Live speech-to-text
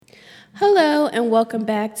Hello, and welcome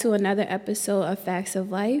back to another episode of Facts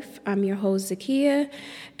of Life. I'm your host, Zakia.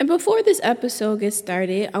 And before this episode gets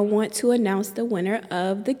started, I want to announce the winner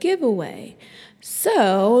of the giveaway.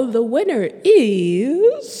 So, the winner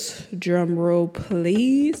is, drum roll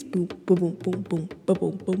please, boom, boom, boom, boom, boom,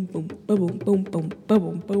 boom, boom, boom, boom, boom, boom,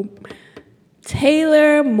 boom, boom,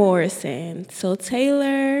 Taylor Morrison. So,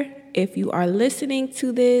 Taylor, if you are listening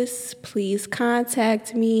to this, please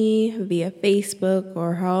contact me via Facebook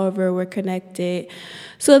or however we're connected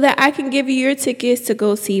so that I can give you your tickets to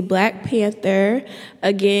go see Black Panther.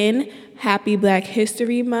 Again, happy Black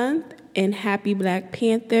History Month and happy Black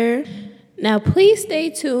Panther. Now, please stay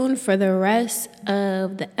tuned for the rest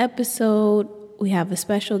of the episode. We have a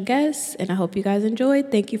special guest, and I hope you guys enjoyed.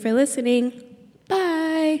 Thank you for listening.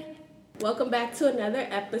 Bye. Welcome back to another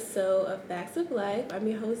episode of Facts of Life. I'm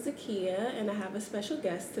your host, Zakia, and I have a special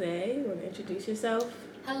guest today. You want to introduce yourself?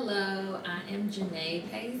 Hello, I am Janae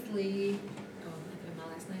Paisley. Oh, my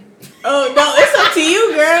last name? Oh, no, it's up to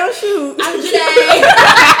you, girl. Shoot. I'm Janae.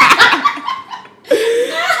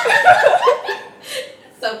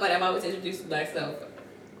 So funny. I'm always introducing myself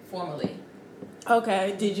formally.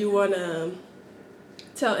 Okay. Did you want to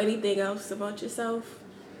tell anything else about yourself?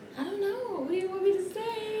 I don't know. What do you want me to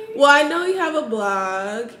say? Well, I know you have a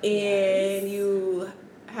blog and you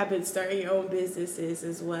have been starting your own businesses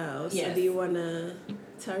as well. So Yes. do you want to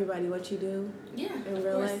tell everybody what you do? Yeah, in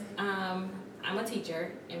real life? I'm a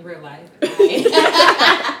teacher in real life.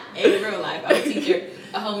 In real life, I'm a teacher,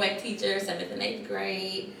 a home ec teacher, 7th and 8th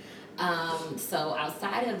grade. So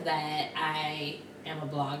outside of that, I am a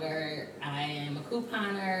blogger. I am a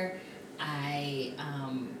couponer. I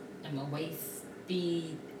am a waist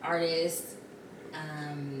bead artist.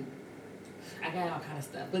 I got all kind of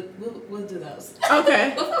stuff, but we'll do those.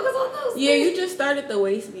 Okay. We'll focus on those. Yeah, you just started the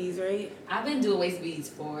waist beads, right? I've been doing waist beads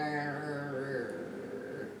for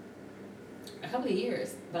a couple of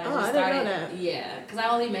years, but I just I started. didn't know that. Yeah, because I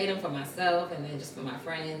only made them for myself and then just for my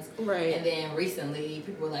friends. Right. And then recently,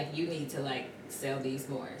 people were like, "You need to sell these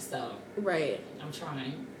more." So Right. I'm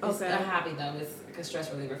trying. It's Okay. a hobby though. It's like a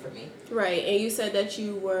stress reliever for me. Right. And you said that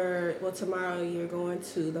you were, tomorrow you're going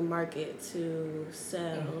to the market to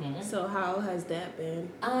sell. Mhm. So how has that been?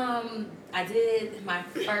 I did my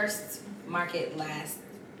first market last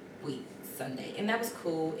week, Sunday, and that was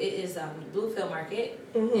cool. It is Bluefield Market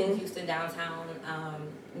in Houston downtown,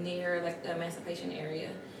 near the Emancipation area.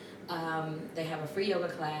 They have a free yoga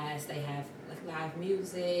class. They have live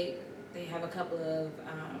music. They have a couple of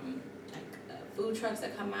food trucks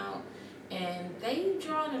that come out, and they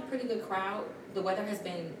draw in a pretty good crowd. The weather has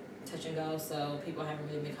been touch and go, so people haven't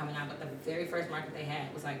really been coming out. But the very first market they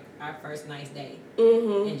had was our first nice day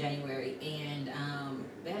in January, and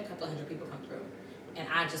they had a couple of hundred people come through, and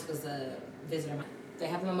I just was a visitor. They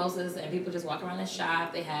have mimosas, and people just walk around and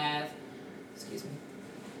shop. They have, excuse me.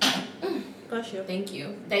 Bless you. Thank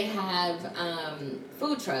you. They have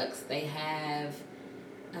food trucks. They have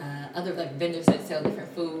other vendors that sell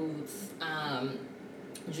different foods,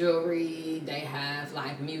 jewelry. They have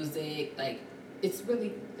live music. It's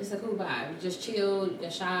a cool vibe. You just chill. You can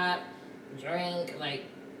shop, drink.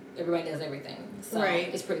 Everybody does everything. So Right.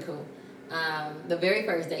 It's pretty cool. The very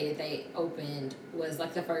first day that they opened was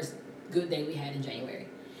the first good day we had in January,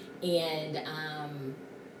 and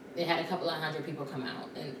they had a couple of hundred people come out,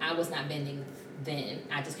 and I was not vending then.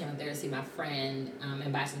 I just came up there to see my friend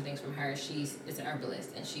and buy some things from her. She's an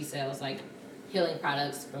herbalist, and she sells healing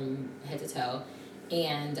products from head to toe.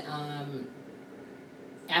 And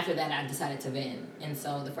after that, I decided to vend, and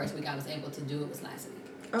so the first week I was able to do it was last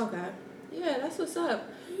week. Okay. Yeah, that's what's up.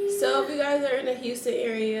 So if you guys are in the Houston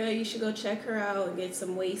area, you should go check her out and get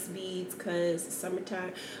some waist beads because it's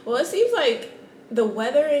summertime. Well, it seems like the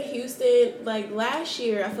weather in Houston, last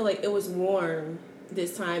year, I feel like it was warm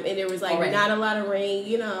this time, and there was Already. not a lot of rain,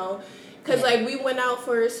 because we went out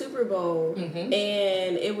for a Super Bowl, Mhm.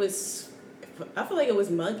 and it was, I feel like it was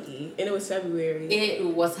muggy, and it was February. It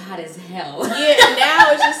was hot as hell. Yeah, and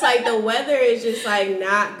now it's just the weather is just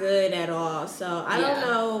not good at all. So I don't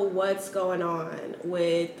know what's going on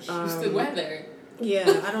with Houston weather.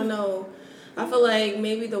 Yeah, I don't know. I feel like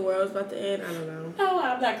maybe the world's about to end. I don't know. Oh,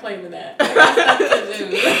 I'm not claiming that. I got stuff to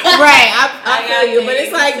do. Right, I got feel you, but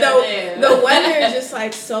it's things to do. the weather is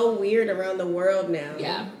just so weird around the world now.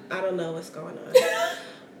 Yeah. I don't know what's going on.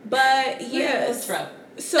 But yes. Trump.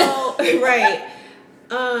 So right.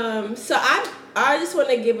 So I just want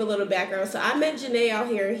to give a little background. So I met Janae out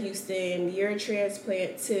here in Houston. You're a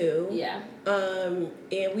transplant too. Yeah.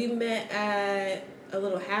 And we met at a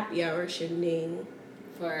little happy hour shindig.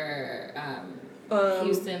 For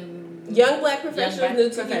Houston. Young Black Professionals new to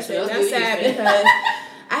Houston. Professionals That's new to sad Houston. because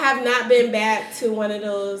I have not been back to one of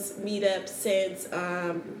those meetups since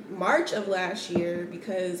March of last year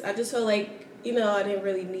because I just felt like, I didn't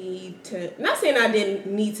really need to, not saying I didn't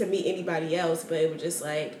need to meet anybody else, but it was just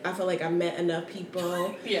like, I felt like I met enough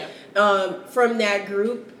people from that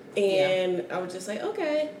group, and I was just like,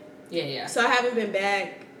 okay. Yeah. So I haven't been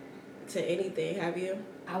back to anything, have you?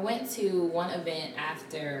 I went to one event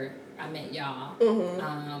after I met y'all,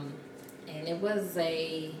 and it was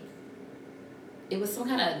some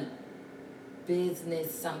kind of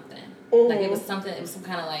business something. Like it was some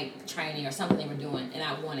kind of like training or something they were doing, and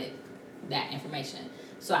I wanted that information.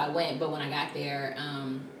 So I went, but when I got there,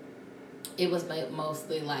 it was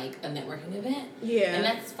mostly like a networking event. Yeah. And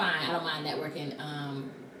that's fine. I don't mind networking.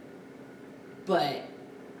 But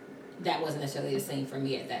that wasn't necessarily the same for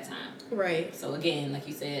me at that time. Right. So again, like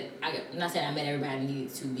you said, I'm not saying I met everybody I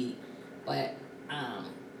needed to meet, but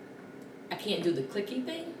I can't do the clicky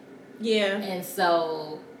thing. Yeah. And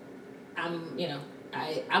so I'm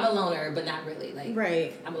a loner, but not really. Like,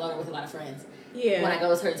 right. I'm a loner with a lot of friends. Yeah. When I go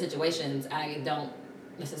to certain situations, I don't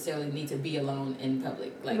necessarily need to be alone in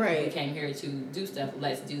public. Like, right. We came here to do stuff.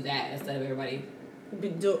 Let's do that instead of everybody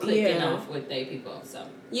clicking off with their people. So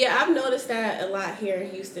yeah, I've noticed that a lot here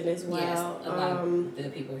in Houston as well. Yes, a lot of the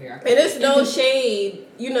people here are. And it's no shade,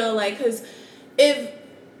 like, because if,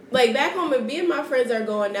 like, back home, if me and my friends are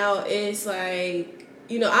going out, it's like,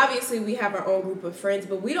 obviously we have our own group of friends,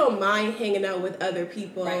 but we don't mind hanging out with other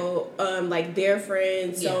people, right. Like their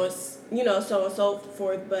friends, so and so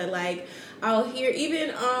forth. But like, I'll hear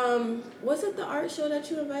even was it the art show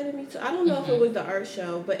that you invited me to? I don't know if it was the art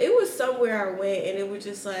show, but it was somewhere I went, and it was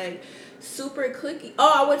just like super clicky.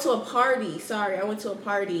 Oh, I went to a party. Sorry, I went to a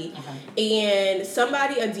party, and a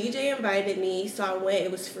DJ invited me, so I went.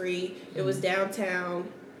 It was free. It was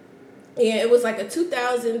downtown. And it was like a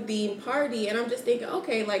 2000 themed party, and I'm just thinking,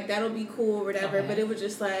 okay, like, that'll be cool or whatever. Okay. But it was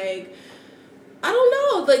just like, I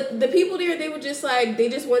don't know, like, the people there, they were just like, they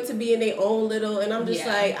just want to be in their own little, and I'm just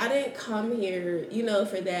like, I didn't come here,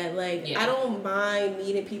 for that. Like, I don't mind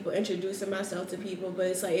meeting people, introducing myself to people, but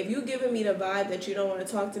it's like, if you're giving me the vibe that you don't want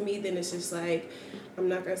to talk to me, then it's just like, I'm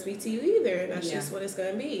not going to speak to you either, and that's just what it's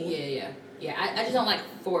going to be. Yeah, I just don't like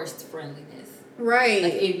forced friendliness. Right.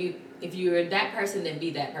 Like, if you're that person, then be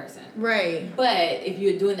that person. Right. But if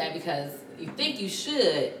you're doing that because you think you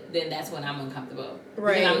should, then that's when I'm uncomfortable.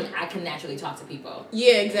 Right. Because I can naturally talk to people.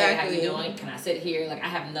 Yeah, exactly. Hey, how you doing? Can I sit here? Like, I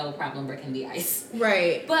have no problem breaking the ice.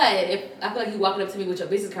 Right. But if I feel like you walking up to me with your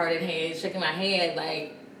business card in hand, shaking my hand,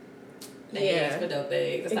 like, thanks for no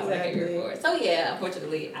things. That's not what I came here for. So, yeah,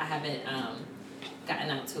 unfortunately, I haven't gotten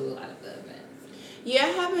out to a lot of the events. Yeah, I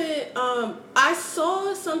haven't. I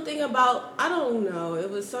saw something about, I don't know,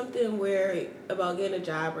 it was something about getting a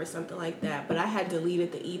job or something like that, but I had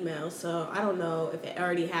deleted the email, so I don't know if it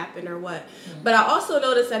already happened or what. Mm-hmm. But I also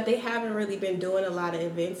noticed that they haven't really been doing a lot of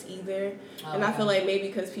events either, and I feel like maybe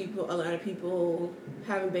because a lot of people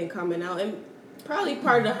haven't been coming out, and probably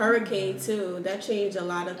part of the hurricane too. That changed a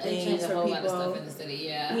lot of things for people. It changed a whole lot of stuff in the city.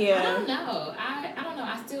 Yeah. I don't know.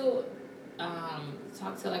 I still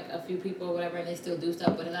talk to like a few people or whatever, and they still do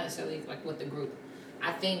stuff, but it's not necessarily like with the group.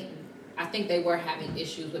 I think they were having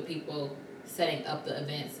issues with people setting up the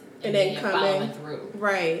events and then following through.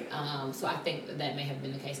 Right. So I think that may have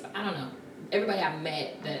been the case, but I don't know. Everybody I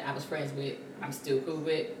met that I was friends with, I'm still cool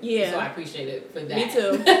with. Yeah. So I appreciate it for that. Me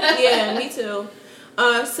too. Yeah, me too.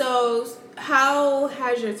 So how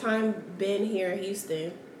has your time been here in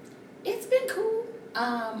Houston? It's been cool.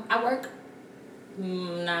 I work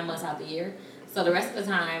 9 months out the year. So the rest of the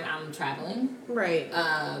time, I'm traveling. Right.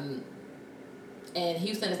 And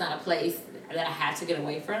Houston is not a place that I had to get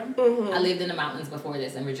away from. Mm-hmm. I lived in the mountains before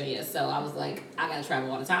this in Virginia, so I was like, I got to travel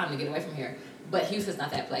all the time to get away from here. But Houston's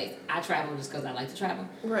not that place. I travel just because I like to travel.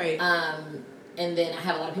 Right. And then I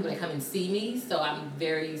have a lot of people that come and see me, so I'm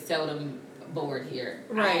very seldom bored here.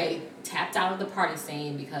 Right. I tapped out of the party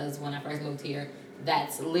scene because when I first moved here,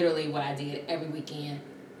 that's literally what I did every weekend.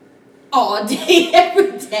 All day,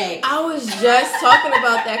 every day. I was just talking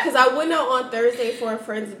about that because I went out on Thursday for a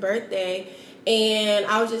friend's birthday, and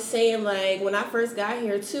I was just saying, like, when I first got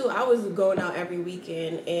here too, I was going out every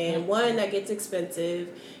weekend, and one, that gets expensive,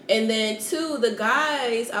 and then two, the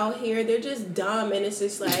guys out here, they're just dumb, and it's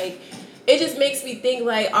just like, it just makes me think,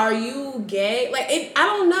 like, are you gay? Like, I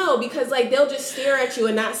don't know, because, like, they'll just stare at you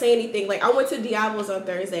and not say anything. Like, I went to Diablo's on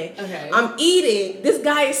Thursday. Okay. I'm eating. This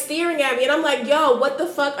guy is staring at me, and I'm like, yo, what the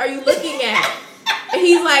fuck are you looking at? And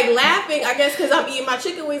he's, like, laughing, I guess, because I'm eating my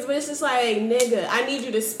chicken wings, but it's just like, nigga, I need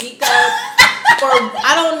you to speak up. Or,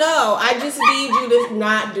 I don't know. I just need you to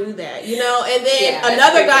not do that, And then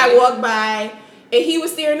another guy walked by, And he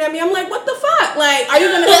was staring at me. I'm like, what the fuck? Like, are you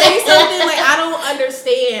going to say something? Like, I don't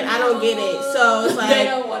understand. I don't get it. So it's like... They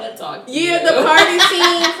don't want to talk to you. Yeah, the party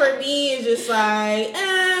scene for me is just like,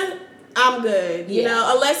 I'm good. You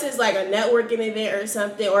know, unless it's like a networking event or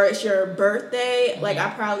something, or it's your birthday, like, I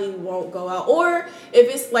probably won't go out. Or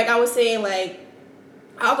if it's, like I was saying, like,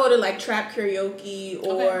 I'll go to, like, trap karaoke,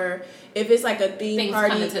 or if it's, like, a theme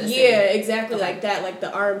party. Yeah, exactly, like that, like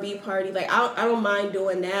the R&B party. Like, I don't mind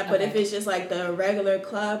doing that, but if it's just, like, the regular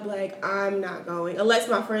club, like, I'm not going. Unless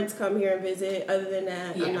my friends come here and visit. Other than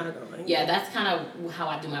that, I'm not going. Yeah, that's kind of how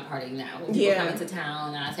I do my party now. When people come into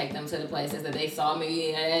town, and I take them to the places that they saw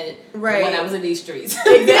me at when I was in these streets.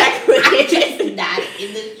 Exactly. I'm just not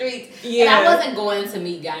in the streets. Yeah. And I wasn't going to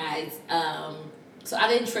meet guys. So I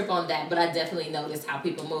didn't trip on that, but I definitely noticed how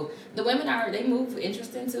people move. The women they move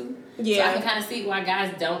interesting too. Yeah. So I can kind of see why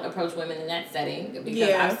guys don't approach women in that setting, because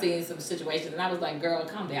I've seen some situations and I was like, girl,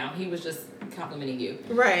 calm down. He was just complimenting you.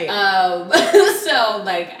 Right. So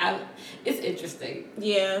like, it's interesting.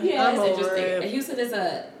 Yeah. Yeah, it's interesting. And Houston is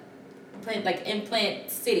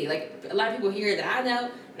implant city. Like, a lot of people here that I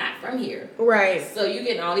know, not from here. Right. So you're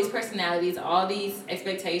getting all these personalities, all these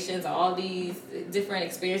expectations, all these different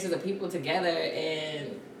experiences of people together,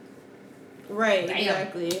 and damn,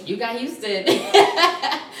 exactly. You got Houston.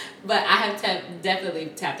 But I have definitely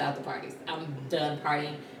tapped out the parties. I'm done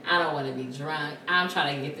partying. I don't want to be drunk. I'm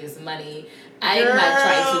trying to get this money. I'm not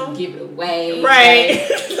trying to give it away. Right.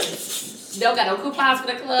 Like, don't got no coupons for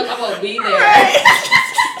the club. I won't be there. Right.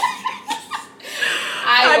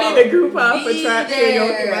 I need a coupon for trap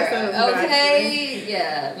karaoke myself. Okay.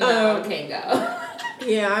 Yeah. No, I can't go.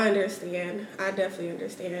 Yeah, I understand. I definitely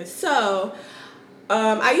understand. So,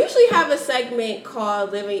 I usually have a segment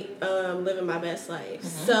called living my best life.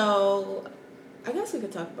 Mm-hmm. So, I guess we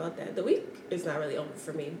could talk about that. The week is not really over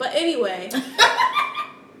for me, but anyway,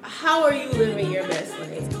 how are you living your best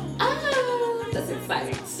life? That's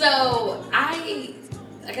exciting. So,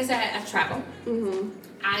 like I said, I travel. Mm-hmm.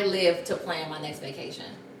 I live to plan my next vacation.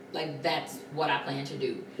 Like, that's what I plan to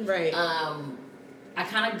do. Right. I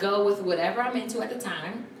kind of go with whatever I'm into at the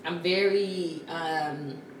time. I'm very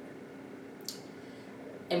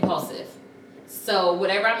impulsive. So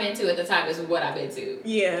whatever I'm into at the time is what I'm into.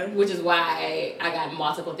 Yeah. Which is why I got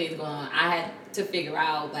multiple things going on. I had to figure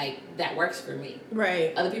out, like, that works for me.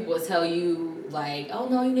 Right. Other people will tell you, like, oh,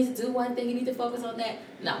 no, you need to do one thing. You need to focus on that.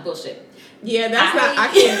 No, bullshit. Yeah, I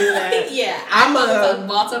can't do that. Yeah. I focus on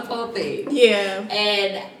multiple things. Yeah.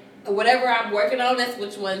 And whatever I'm working on, that's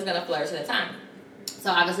which one's going to flourish at a time.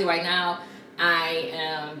 So obviously right now, I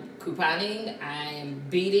am couponing, I'm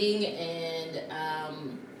beading, and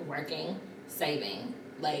working, saving.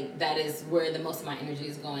 Like, that is where the most of my energy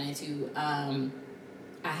is going into. I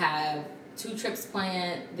have 2 trips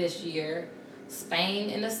planned this year. Spain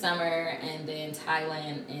in the summer, and then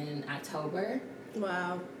Thailand in October.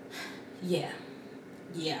 Wow. Yeah.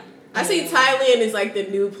 I see Thailand is like the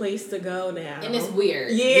new place to go now. And it's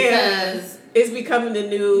weird. Yeah. Because it's becoming the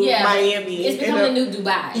new Miami. It's becoming the new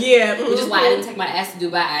Dubai. Yeah. Which is why I didn't take my ass to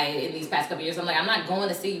Dubai in these past couple years. I'm like, I'm not going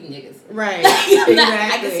to see you niggas. Right. Exactly.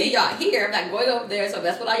 I can see y'all here. I'm not going over there. So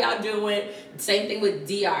that's what all y'all doing. Same thing with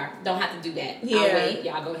DR. Don't have to do that. Yeah. I'll wait.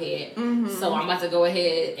 Y'all go ahead. Mm-hmm. So I'm about to go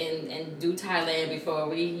ahead and do Thailand before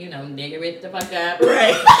we, nigger it the fuck up.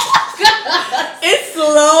 Right. It's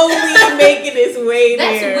slowly making its way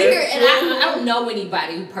there. That's weird. And I don't know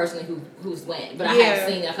anybody who's went. But I have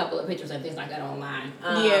seen a couple of pictures and things like that online.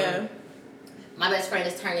 My best friend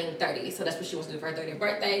is turning 30, so that's what she wants to do for her 30th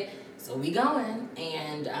birthday. So we going,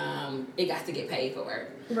 and it got to get paid for her.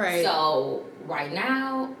 Right. So right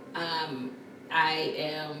now, I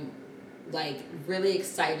am like really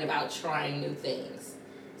excited about trying new things.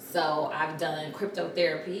 So I've done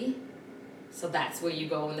cryptotherapy. So that's where you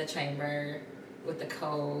go in the chamber with the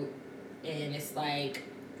code, and it's like...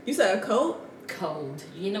 You said a code? Code.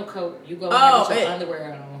 You know code. You go and put your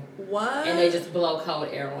underwear on. What? And they just blow cold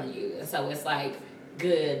air on you. And so it's like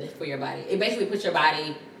good for your body. It basically puts your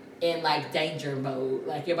body in like danger mode.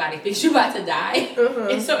 Like your body thinks you're about to die. Mm-hmm.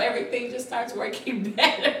 And so everything just starts working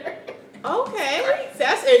better. Okay.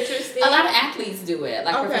 That's interesting. A lot of athletes do it.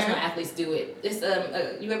 Like professional athletes do it. It's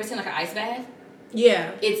you ever seen like an ice bath?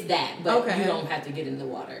 Yeah. It's that, but you don't have to get in the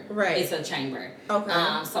water. Right. It's a chamber. Okay.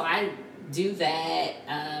 So I do that.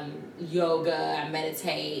 Yoga, I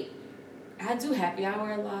meditate. I do happy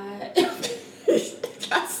hour a lot.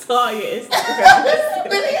 I saw your Instagram.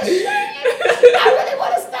 Really ashamed. I really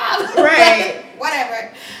want to stop. Right.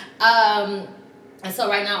 Whatever. And so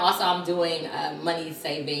right now also I'm doing money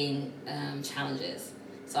saving challenges.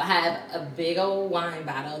 So I have a big old wine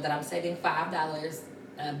bottle that I'm saving $5.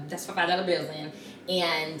 That's for $5 bills in.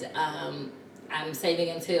 And I'm saving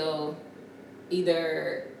until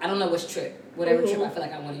either, I don't know which trip, whatever trip I feel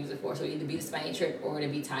like I want to use it for. So either be the Spain trip or to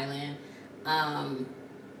be Thailand.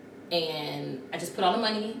 And I just put all the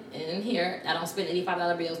money in here. I don't spend any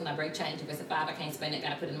 $5 bills when I break change. If it's a $5, I can't spend it.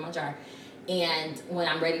 Gotta put it in my jar. And when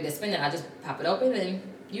I'm ready to spend it, I just pop it open and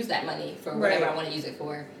use that money for whatever I want to use it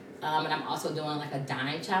for. And I'm also doing like a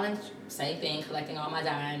dime challenge. Same thing, collecting all my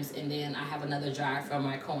dimes. And then I have another jar for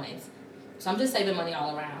my coins. So I'm just saving money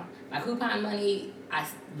all around. My coupon money, I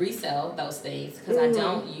resell those things because I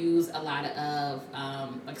don't use a lot of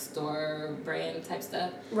like store brand type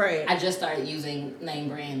stuff. Right. I just started using name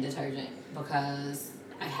brand detergent because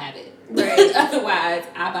I have it. Right. Otherwise,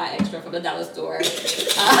 I buy extra from the dollar store.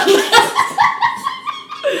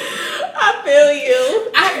 I feel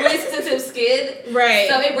you. I have really sensitive skin. Right.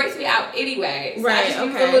 So it breaks me out anyway. So right. I just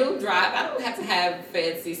use a little drop. I don't have to have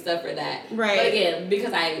fancy stuff for that. Right. But again,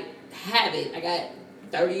 because I have it, I got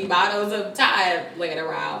 30 bottles of Tide laying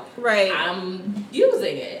around. Right. I'm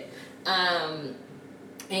using it. And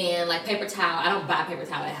like paper towel, I don't buy paper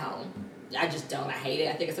towel at home. I just don't. I hate it.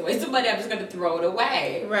 I think it's a waste of money. I'm just going to throw it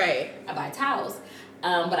away. Right. I buy towels.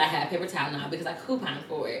 But I have paper towel now because I coupon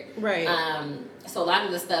for it. Right. So a lot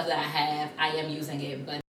of the stuff that I have, I am using it,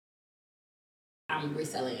 but I'm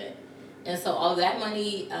reselling it. And so all that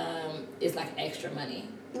money is like extra money.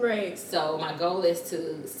 Right. So my goal is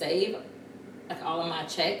to save like all of my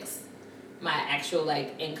checks, my actual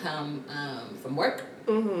like income from work,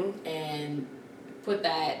 and put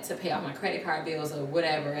that to pay off my credit card bills or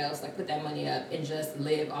whatever else. Like put that money up and just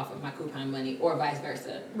live off of my coupon money, or vice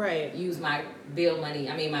versa. Right. Use my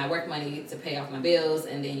my work money to pay off my bills,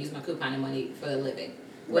 and then use my coupon money for the living.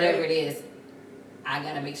 Whatever it is, I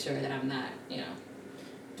gotta make sure that I'm not,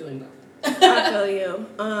 doing both. I feel you.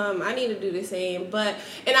 I need to do the same,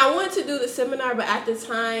 and I wanted to do the seminar, but at the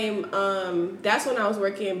time, that's when I was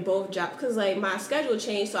working both jobs, because like my schedule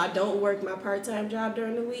changed, so I don't work my part-time job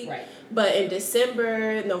during the week. Right. But in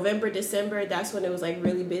November, December, that's when it was like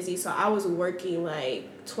really busy, so I was working like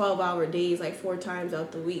 12-hour days, like 4 times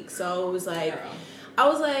out the week. So it was like, I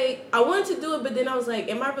was like, I wanted to do it, but then I was like,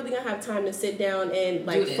 am I really gonna have time to sit down and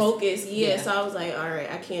like focus? Yeah. So I was like, all right,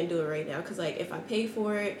 I can't do it right now, because like if I pay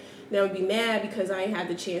for it, then I would be mad because I ain't had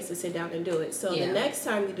the chance to sit down and do it. So the next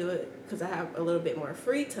time we do it, because I have a little bit more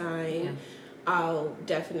free time, I'll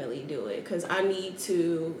definitely do it, because I need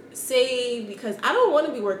to save, because I don't want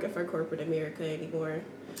to be working for corporate America anymore.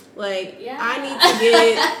 Like, I need to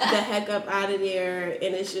get the heck up out of there,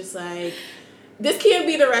 and it's just like, this can't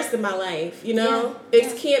be the rest of my life,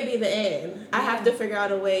 It can't be the end. I have to figure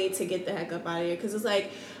out a way to get the heck up out of here, because it's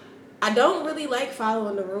like, I don't really like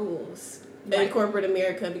following the rules in corporate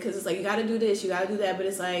America, because it's like, you got to do this, you got to do that, but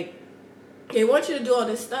it's like, they want you to do all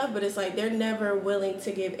this stuff, but it's like, they're never willing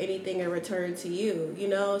to give anything in return to you,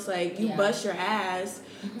 It's like, you bust your ass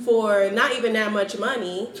for not even that much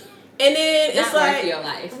money, and then it's not like, worth your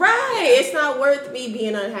life. Right, it's not worth me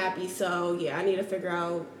being unhappy, so I need to figure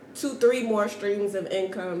out 2-3 more streams of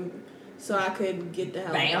income so I could get the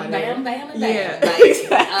hell out of there. Bam. Yeah, exactly.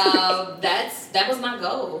 That was my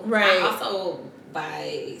goal. Right. I also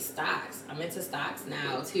buy stocks. I'm into stocks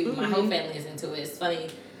now too. My whole family is into it. It's funny.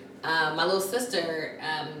 My little sister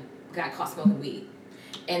got caught smoking weed,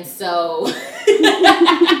 and so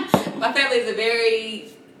my family is a very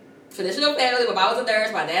traditional family. My mom was a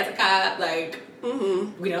nurse. My dad's a cop. Like,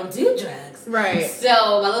 we don't do drugs. Right.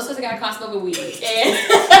 So my little sister got caught smoking weed, and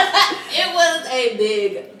it was a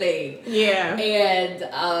big thing. Yeah.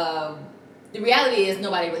 And the reality is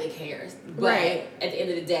nobody really cares. But right. At the end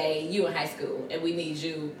of the day, you in high school, and we need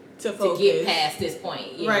you to get past this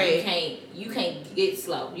point. Right. You can't get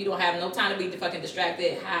slow. You don't have no time to be fucking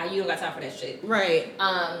distracted. High. You don't got time for that shit. Right.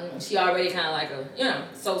 She already kind of like a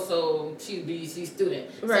so she BC student.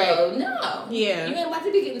 Right. So no. Yeah. You ain't about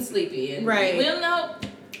to be getting sleepy. And right. We don't know.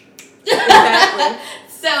 Exactly.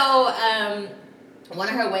 So one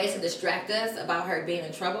of her ways to distract us about her being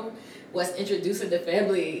in trouble was introducing the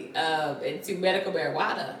family into medical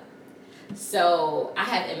marijuana. So I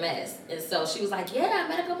have MS, and so she was like, "Yeah,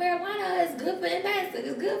 medical marijuana is good for MS.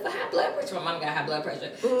 It's good for high blood pressure." My mom got high blood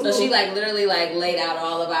pressure, so she literally laid out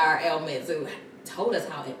all of our ailments and told us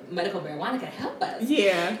how medical marijuana can help us.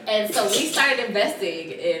 Yeah. And so we started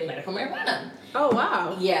investing in medical marijuana. Oh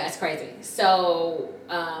wow. Yeah, it's crazy. So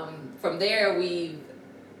from there we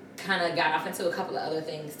kind of got off into a couple of other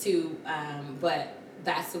things too, but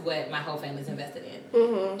that's what my whole family's invested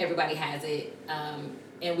in. Everybody has it.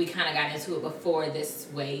 And we kind of got into it before this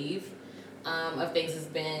wave of things. It's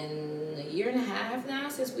been a year and a half now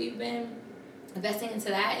since we've been investing into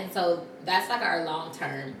that. And so that's our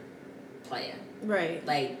long-term plan.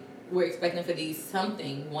 Right. we're expecting for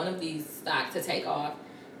one of these stocks to take off,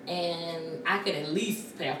 and I can at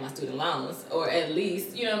least pay off my student loans, or at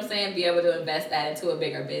least, you know what I'm saying, be able to invest that into a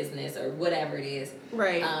bigger business or whatever it is.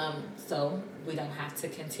 Right. So we don't have to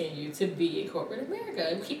continue to be in corporate America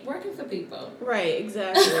and keep working for people. Right,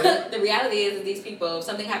 exactly. The reality is that these people, if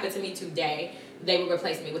something happened to me today, they would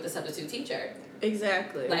replace me with a substitute teacher.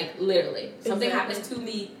 Exactly. Like, literally. Something Exactly. happens to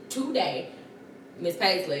me today, Miss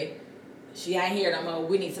Paisley, she ain't here no more,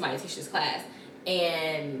 we need somebody to teach this class.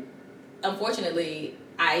 And unfortunately,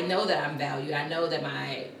 I know that I'm valued. I know that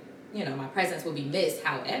my presence will be missed.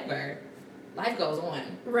 However, life goes on.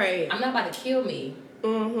 Right. I'm not about to kill me.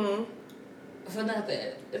 Mm-hmm. For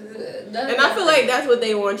nothing. And I feel like that's what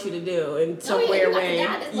they want you to do in some weird way.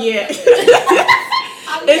 Yeah.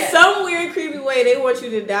 In some weird, creepy way, they want you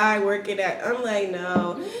to die working at. I'm like,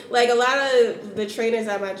 no. Mm-hmm. Like, a lot of the trainers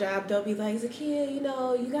at my job, they'll be like, Zakia,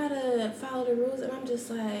 you gotta follow the rules. And I'm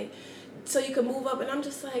just like, so you can move up. And I'm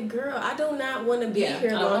just like, girl, I do not want to be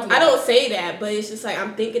here long. I don't say that, but it's just like,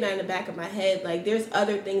 I'm thinking that in the back of my head. Like, there's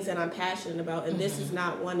other things that I'm passionate about, and this is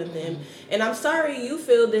not one of them. And I'm sorry you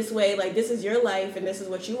feel this way. Like, this is your life, and this is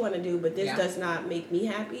what you want to do, but this does not make me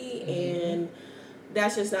happy, and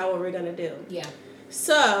that's just not what we're going to do. Yeah.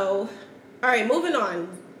 So, all right, moving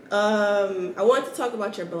on. I want to talk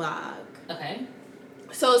about your blog. Okay.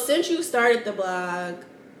 So, since you started the blog,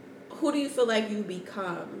 who do you feel like you've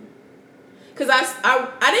become? Because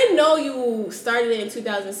I didn't know you started it in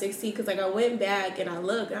 2016, because, like, I went back and I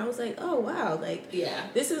looked, and I was like, oh, wow, like,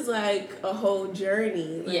 this is, like, a whole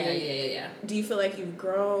journey. Like, Yeah. do you feel like you've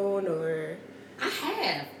grown, or? I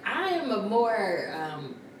have. I am a more,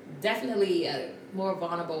 definitely a more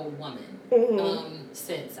vulnerable woman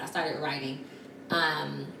since I started writing.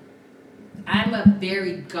 I'm a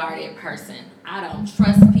very guarded person. I don't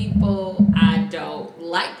trust people. I don't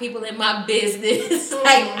like people in my business. Like,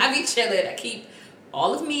 I be chilling. I keep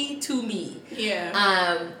all of me to me.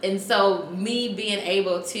 Yeah. And so me being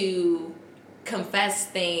able to confess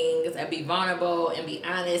things and be vulnerable and be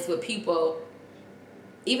honest with people,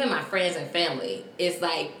 even my friends and family, is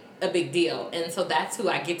like a big deal. And so that's who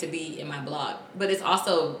I get to be in my blog. But it's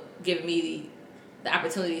also giving me the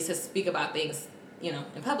opportunity to speak about things,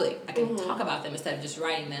 in public. I can talk about them instead of just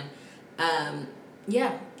writing them.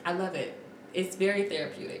 I love it. It's very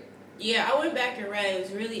therapeutic. Yeah, I went back and read. It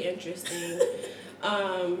was really interesting.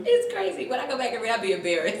 It's crazy. When I go back and read, I'll be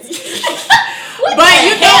embarrassed. But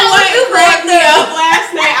you know what cracked me up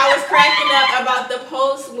last night? I was cracking up about the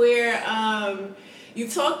post where you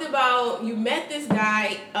talked about you met this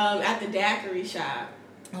guy at the daiquiri shop.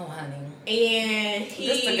 Oh, honey. And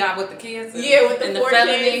This the guy with the cancer? Yeah, with the 4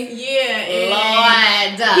 kids. Yeah.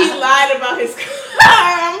 And he lied about his car.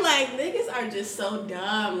 I'm like, niggas are just so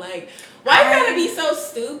dumb. Like, why you gotta be so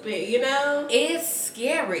stupid, It's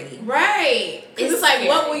scary. Right. Because it's like, scary.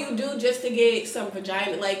 what will you do just to get some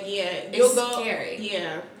vagina? Like, you'll go. Scary.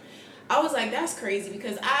 Yeah. I was like, that's crazy,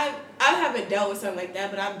 because I haven't dealt with something like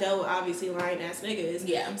that, but I've dealt with, obviously, lying-ass niggas.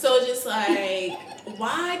 Yeah. So it's just like,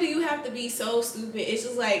 why do you have to be so stupid? It's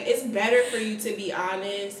just like, it's better for you to be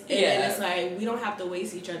honest, and then it's like, we don't have to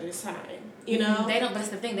waste each other's time, They don't, but that's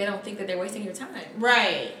the thing, they don't think that they're wasting your time.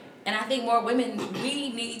 Right. And I think more women,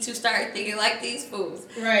 we need to start thinking like these fools.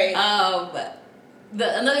 Right.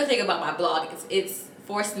 Another thing about my blog is it's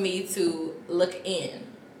forced me to look in.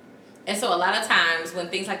 And so a lot of times when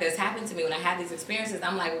things like this happen to me, when I have these experiences,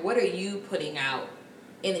 I'm like, what are you putting out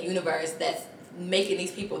in the universe that's making these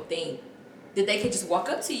people think that they could just walk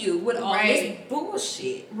up to you with all this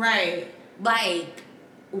bullshit? Right. Like,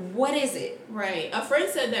 what is it? Right. A friend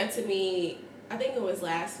said that to me, I think it was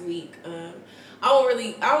last week. I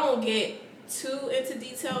won't get too into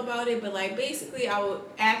detail about it, but like basically I was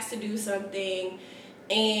asked to do something,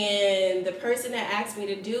 and the person that asked me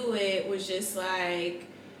to do it was just like,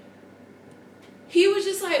 he was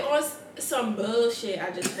just like on some bullshit,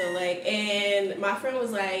 I just feel like. And my friend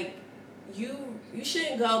was like, you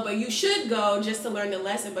shouldn't go, but you should go just to learn the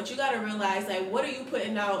lesson. But you got to realize, like, what are you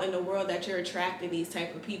putting out in the world that you're attracting these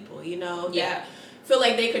type of people, that feel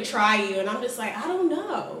like they could try you. And I'm just like, I don't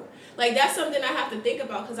know. Like, that's something I have to think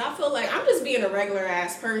about, because I feel like I'm just being a regular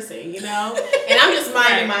ass person, and I'm just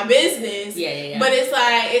minding my business. Yeah. But it's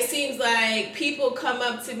like, it seems like people come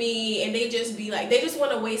up to me and they just be like, they just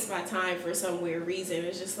want to waste my time for some weird reason.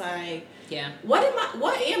 It's just like, what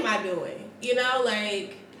am I doing?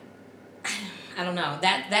 Like, I don't know.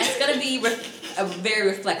 That's gonna be a very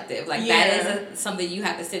reflective. Like, that is something you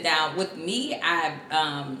have to sit down with me.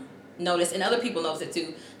 I've noticed, and other people notice it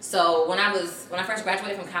too. So when I first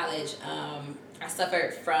graduated from college, I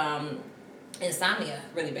suffered from insomnia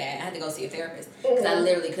really bad. I had to go see a therapist because I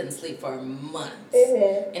literally couldn't sleep for months,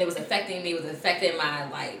 and it was affecting me. It was affecting my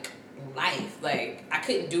life. Like I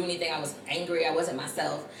couldn't do anything. I was angry. I wasn't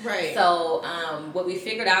myself. Right. So what we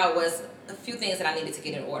figured out was a few things that I needed to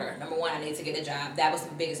get in order. Number one, I needed to get a job. That was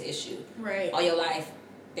the biggest issue. Right. All your life,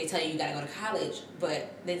 they tell you gotta go to college,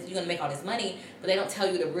 but then you're gonna make all this money, but they don't tell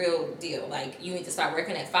you the real deal. Like you need to start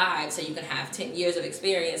working at 5 so you can have 10 years of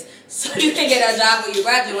experience so you can get a job when you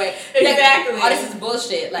graduate. Exactly. All this is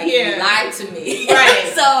bullshit. Like you lied to me.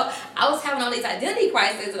 Right. So I was having all these identity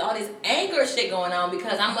crises and all this anger shit going on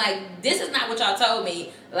because I'm like, this is not what y'all told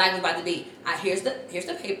me life was about to be. Here's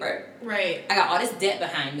the paper. Right. I got all this debt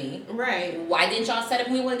behind me. Right. Why didn't y'all set up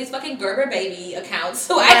me one of these fucking Gerber baby accounts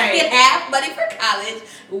so I could have money for college?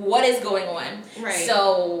 What is going on? Right.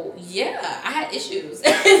 So yeah, I had issues.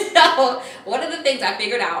 So one of the things I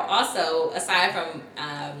figured out also, aside from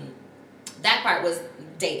that part, was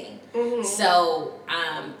dating. Mm-hmm. So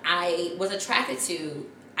I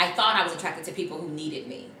thought I was attracted to people who needed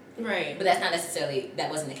me. Right. But that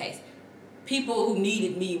wasn't the case. People who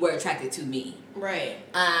needed me were attracted to me. Right.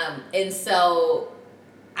 And so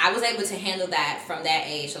I was able to handle that from that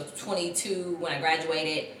age, so 22 when I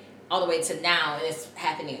graduated, all the way to now, and it's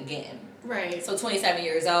happening again. Right. So 27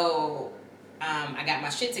 years old, I got my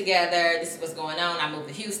shit together. This is what's going on. I moved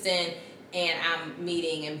to Houston, and I'm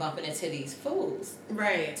meeting and bumping into these fools.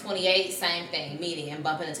 Right. 28, same thing, meeting and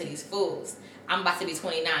bumping into these fools. I'm about to be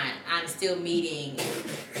 29. I'm still meeting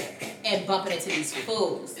and bumping into these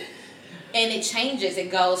fools. And it changes. It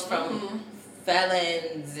goes from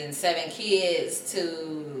felons and 7 kids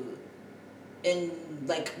to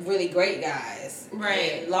like really great guys.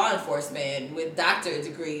 Right. And law enforcement with doctorate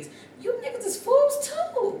degrees. You niggas is fools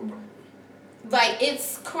too. Like,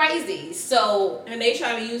 it's crazy. So, and they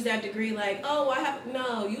try to use that degree like,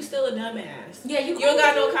 no, you still a dumbass. Yeah, you don't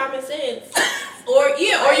got no common sense. or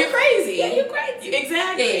you're crazy. Yeah, you're crazy.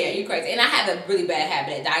 Exactly. Yeah, you're crazy. And I have a really bad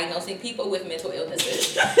habit at diagnosing people with mental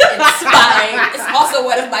illnesses. It's also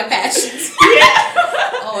one of my passions. Yeah.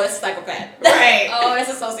 Oh, it's psychopath. Right. Oh, it's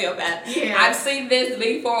a sociopath. Yeah. I've seen this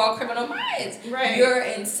before on Criminal Minds. Right. You're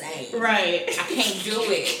insane. Right. I can't do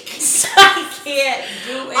it. I can't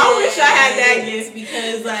do it. I wish I had that gift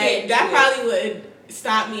because that probably would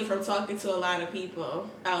stop me from talking to a lot of people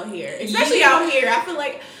out here. Especially out here. I feel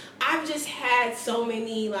like I've just had so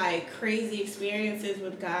many crazy experiences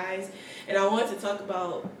with guys, and I wanted to talk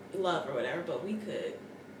about love or whatever, but we'll figure it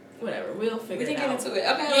out. We can get into it.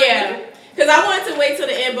 Okay. Yeah. Because I wanted to wait till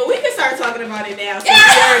the end, but we can start talking about it now since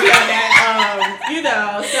we're already on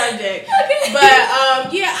that, subject. Okay. But,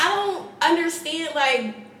 I don't understand,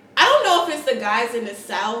 I don't know if it's the guys in the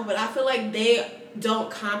South, but I feel like they don't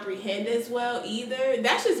comprehend as well either.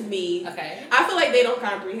 That's just me. Okay. I feel like they don't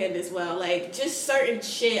comprehend as well. Just certain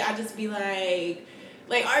shit, I just be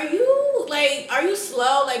are you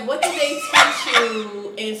slow? What do they teach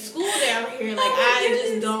you in school down here? I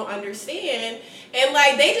just don't understand. And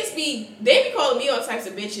they be calling me all types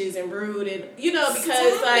of bitches and rude and because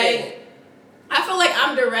I feel like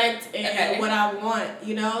I'm direct in what I want,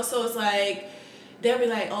 so it's they'll be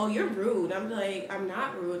like, oh, you're rude. I'm like, I'm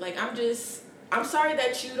not rude. I'm sorry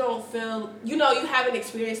that you don't feel, you haven't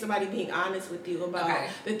experienced somebody being honest with you about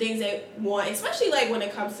the things they want, especially when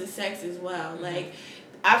it comes to sex as well. Mm-hmm.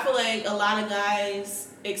 I feel like a lot of guys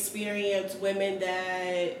experience women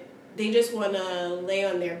that they just want to lay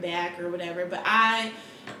on their back or whatever. But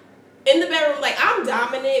in the bedroom, I'm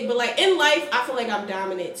dominant, but in life, I feel like I'm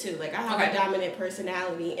dominant too. I have a dominant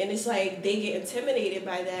personality, and it's they get intimidated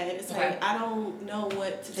by that, and it's I don't know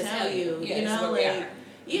what to tell you,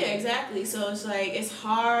 Yeah, exactly. So it's it's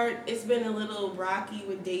hard. It's been a little rocky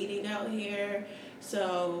with dating out here.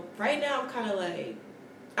 So right now I'm kind of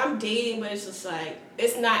I'm dating, but it's just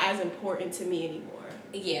it's not as important to me anymore.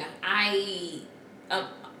 Yeah,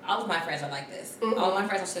 all of my friends are like this. Mm-hmm. All of my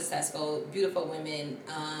friends are successful, beautiful women,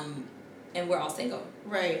 and we're all single.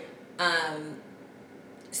 Right.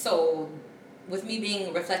 So with me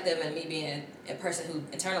being reflective and me being a person who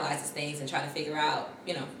internalizes things and trying to figure out,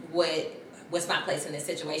 what's my place in this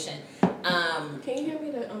situation. Can you hand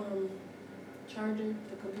me the charger,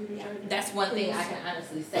 the computer charger? That's one thing I can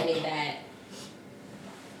honestly say that.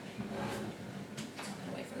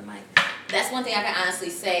 Away from the mic. That's one thing I can honestly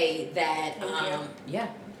say that.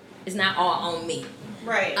 It's not all on me.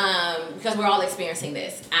 Right. Because we're all experiencing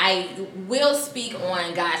this. I will speak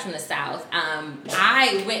on guys from the South.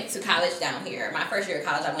 I went to college down here. My first year of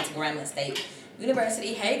college, I went to Grambling State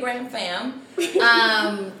University. Hey, Graham fam.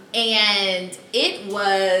 And it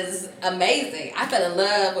was amazing. I fell in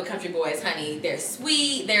love with country boys, honey. They're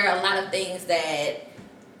sweet. There are a lot of things that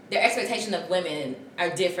their expectation of women are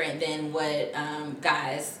different than what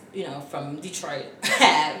guys, from Detroit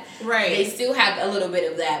have. Right. They still have a little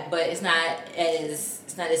bit of that, but it's not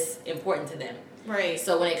as important to them. Right.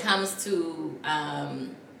 So when it comes to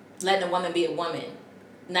letting a woman be a woman,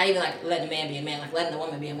 not even like letting a man be a man, like letting a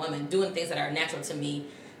woman be a woman, doing things that are natural to me,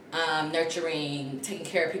 nurturing, taking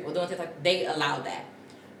care of people, doing things like they allow that.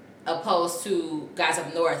 Opposed to guys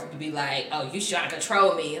up north would be like, oh, you trying to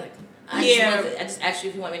control me. Like, I just asked you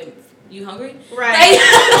if you want me to, you hungry? Right.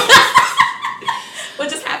 What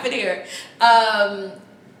just happened here?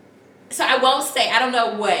 So I won't say, I don't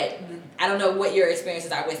know what your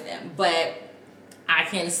experiences are with them, but I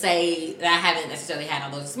can say that I haven't necessarily had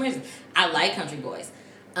all those experiences. I like country boys.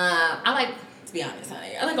 To be honest,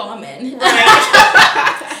 honey, I like all men.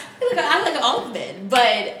 I like all men.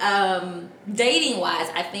 But dating wise,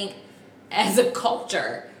 I think as a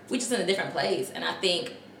culture, we're just in a different place. And I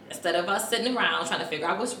think instead of us sitting around trying to figure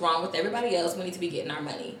out what's wrong with everybody else, we need to be getting our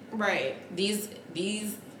money. Right. These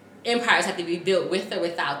empires have to be built with or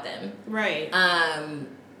without them. Right.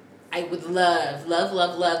 I would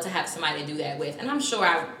love to have somebody to do that with. And I'm sure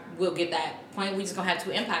I will get that point. We just gonna have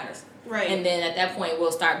two empires. Right. And then at that point,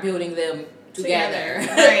 we'll start building them together.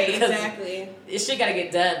 Right, exactly. This shit gotta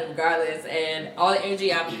get done regardless. And all the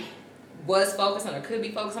energy I was focused on or could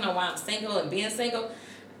be focused on while I'm single and being single,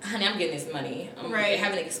 honey, I'm getting this money. I'm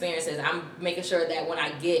having experiences. I'm making sure that when I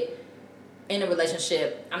get in a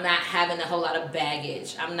relationship, I'm not having a whole lot of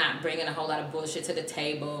baggage. I'm not bringing a whole lot of bullshit to the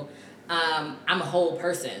table. I'm a whole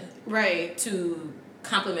person. Right. To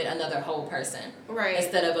compliment another whole person. Right.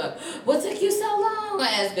 Instead of what took you so long,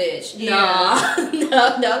 ass bitch? Yeah.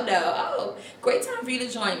 No. Oh, great time for you to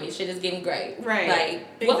join me. Shit is getting great. Right. Like,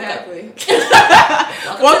 exactly.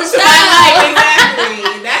 Welcome to my life.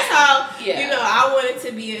 Exactly. That's how, yeah. I want it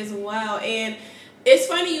to be as well. And it's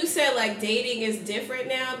funny you said, like, dating is different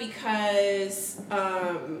now because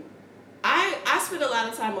I spend a lot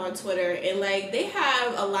of time on Twitter, and, like, they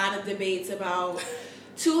have a lot of debates about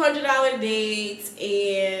 $200 dates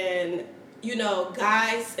and,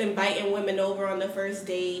 guys inviting women over on the first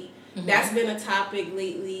date. Mm-hmm. That's been a topic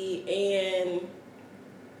lately, and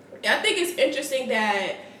I think it's interesting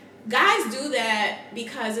that guys do that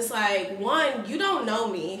because it's like, one, you don't know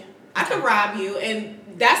me. I could rob you, and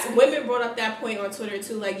that's women brought up that point on Twitter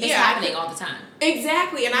too. Like, it's happening all the time.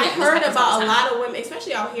 Exactly, and I've heard about a lot of women,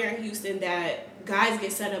 especially out here in Houston, that guys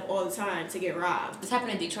get set up all the time to get robbed. It's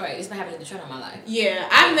happening in Detroit. It's been happening in Detroit all my life. Yeah,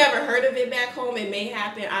 I've never heard of it back home. It may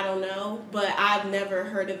happen, I don't know, but I've never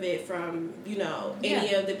heard of it from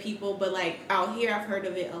any of the people. But like out here, I've heard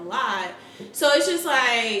of it a lot. So it's just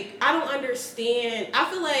like, I don't understand. I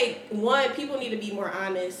feel like, one, people need to be more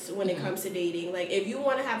honest when it comes to dating. Like, if you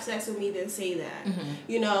want to have sex with me, then say that.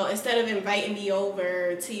 Mm-hmm. Instead of inviting me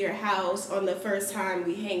over to your house on the first time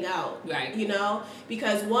we hang out. Right.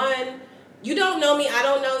 Because one, you don't know me, I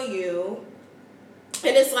don't know you.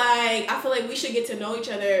 And it's like, I feel like we should get to know each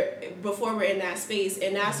other before we're in that space.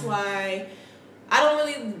 And that's why I don't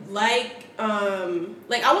really like,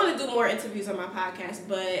 I want to do more interviews on my podcast,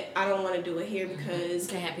 but I don't want to do it here because...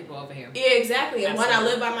 Can't have people over here. Yeah, exactly. And one, I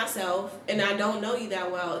live by myself, and I don't know you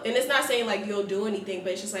that well. And it's not saying, like, you'll do anything,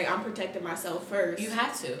 but it's just, like, I'm protecting myself first. You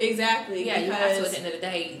have to. Exactly. Yeah, you have to. At the end of the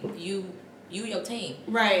day, you and your team.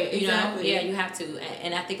 Right, exactly. Yeah, you have to.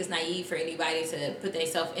 And I think it's naive for anybody to put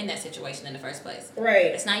themselves in that situation in the first place. Right.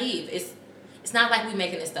 It's naive. It's not like we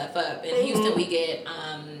making this stuff up. In Houston, we get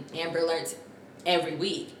Amber Alerts every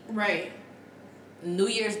week. Right. New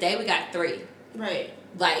Year's Day, we got 3. Right.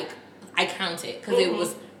 Like, I counted because it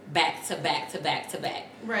was back to back to back to back.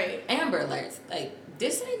 Right. Amber Alerts. Like,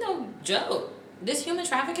 this ain't no joke. This human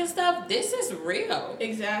trafficking stuff, this is real.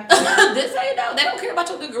 Exactly. This ain't they don't care about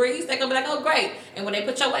your degrees. They're gonna be like, oh great. And when they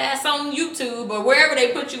put your ass on YouTube or wherever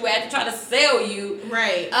they put you at to try to sell you.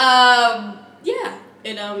 Right. Yeah.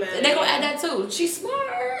 It don't matter. And they're gonna add that too. She's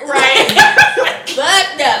smart. Right.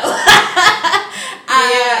 But no.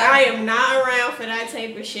 Yeah, I am not around for that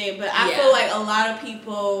type of shit. But I feel like a lot of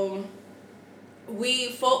people, we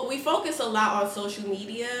focus a lot on social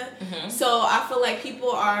media. Mm-hmm. So I feel like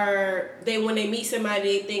people when they meet somebody,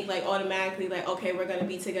 they think like automatically like, okay, we're gonna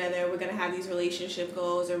be together, we're gonna have these relationship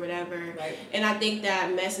goals or whatever. Right. And I think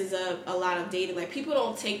that messes up a lot of dating. Like, people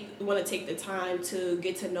don't want to take the time to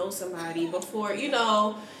get to know somebody before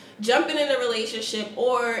jumping in a relationship,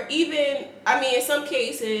 or even, in some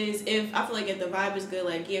cases, if the vibe is good,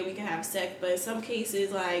 like, yeah, we can have sex, but in some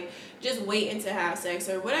cases, like, just waiting to have sex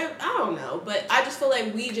or whatever, I don't know, but I just feel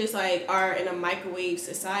like we just, like, are in a microwave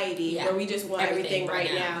society where we just want everything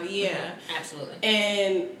right now. Yeah. Mm-hmm. Absolutely.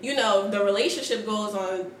 And, the relationship goes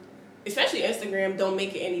on especially Instagram, don't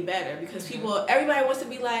make it any better because everybody wants to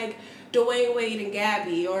be like Dwayne Wade and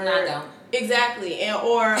Gabby or no, I don't. Exactly, and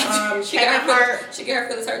or she get her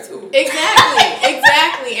feelings hurt too.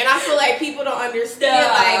 Exactly, and I feel like people don't understand.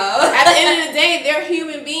 Like at the end of the day, they're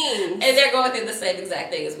human beings, and they're going through the same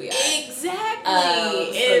exact thing as we are. Exactly. So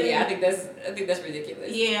yeah, I think that's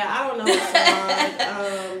ridiculous. Yeah, I don't know what's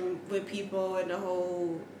wrong with people and the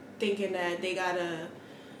whole thinking that they gotta.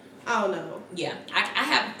 I don't know. Yeah, I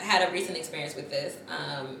have had a recent experience with this.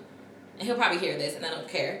 And he'll probably hear this, and I don't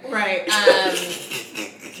care. Right.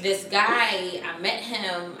 This guy, I met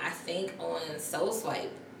him, I think, on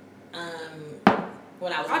SoulSwipe.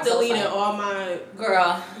 When I was on deleted all my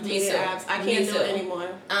apps. I can't do it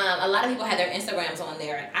anymore. A lot of people had their Instagrams on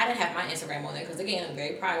there. I didn't have my Instagram on there because, again, I'm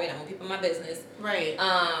very private. I want people in my business. Right.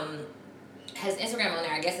 Has Instagram on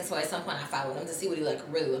there. I guess that's why at some point I followed him to see what he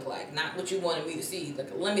really looked like. Not what you wanted me to see.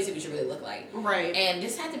 Like, let me see what you really look like. Right. And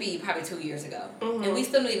this had to be probably 2 years ago. Mm-hmm. And we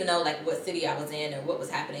still don't even know like what city I was in or what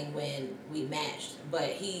was happening when we matched. But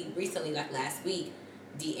he recently, like last week,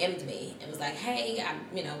 DM'd me and was like, hey,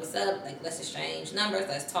 what's up? Like, let's exchange numbers.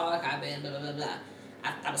 Let's talk. I've been blah, blah, blah, blah.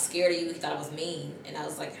 I was scared of you. He thought I was mean. And I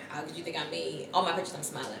was like, how could you think I'm mean? All my pictures, I'm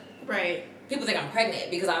smiling. Right. People think I'm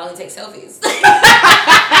pregnant because I only take selfies.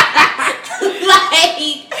 Like,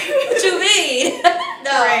 what you mean?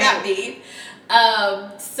 No, right. Not deep.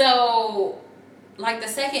 So, like the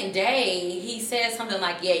second day, he said something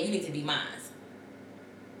like, yeah, you need to be mine.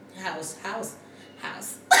 House.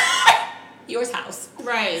 Yours house.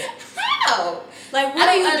 Right. How? Like, what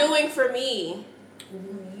are you doing for me?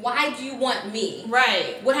 Why do you want me?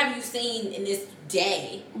 Right. What have you seen in this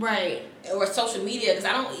day? Right. Or social media, because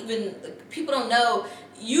I don't even, people don't know,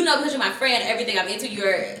 because you're my friend, everything I'm into,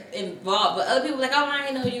 you're involved. But other people are like, oh, I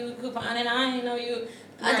ain't know you couponing, I ain't know you.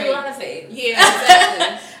 I do a lot of things. Yeah,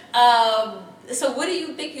 exactly. So what do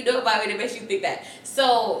you think you know about me that makes you think that?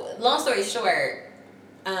 So, long story short,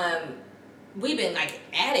 we've been like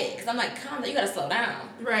at it, because I'm like, calm down, you gotta slow down.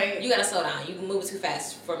 Right. You gotta slow down. You can move too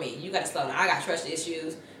fast for me. You gotta slow down. I got trust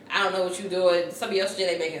issues. I don't know what you're doing. Some of your shit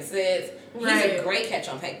ain't making sense. He's a great catch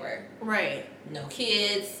on paper. Right. No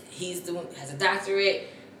kids. Has a doctorate.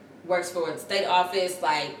 Works for the state office.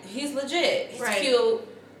 Like, he's legit. He's cute.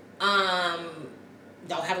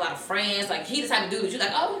 Don't have a lot of friends. Like, he the type of dude that you're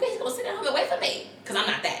like, oh, okay, he's gonna sit at home and wait for me. Because I'm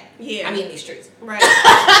not that. Yeah. I'm in these streets. Right.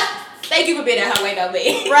 Thank you for being at home waiting on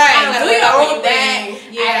me. Right. I don't gotta wait on you back.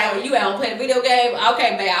 Yeah. You at home playing a video game?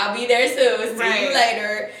 Okay, babe, I'll be there soon. See you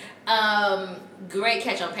later. Great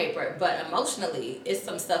catch on paper, but emotionally, it's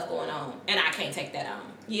some stuff going on, and I can't take that on.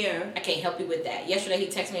 Yeah. I can't help you with that. Yesterday, he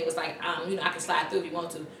texted me and was like, I can slide through if you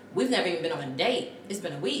want to. We've never even been on a date. It's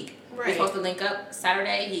been a week. Right. We're supposed to link up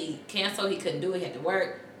Saturday. He canceled. He couldn't do it. He had to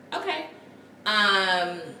work. Okay.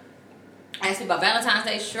 Asked me about Valentine's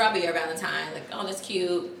Day. Sure, I'll be your Valentine. Like, oh, that's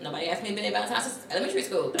cute. Nobody asked me to be in Valentine's since elementary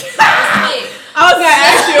school. I was going to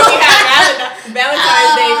ask you if you have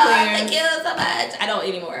Valentine's Day plans. Thank you so much. I don't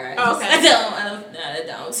anymore. Oh, okay. I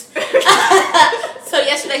don't. So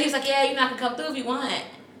yesterday he was like, yeah, I can come through if you want.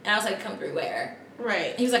 And I was like, come through where?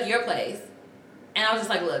 Right. He was like, your place. And I was just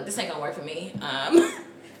like, look, this ain't gonna work for me.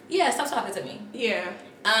 Yeah, stop talking to me. Yeah.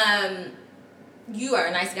 You are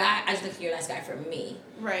a nice guy. I just think you're a nice guy for me.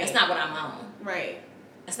 Right. That's not what I'm on. Right.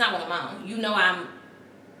 That's not what I'm on. You know I'm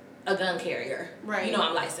a gun carrier. Right. You know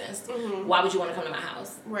I'm licensed. Mm-hmm. Why would you want to come to my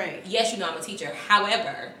house? Right. Yes, you know I'm a teacher.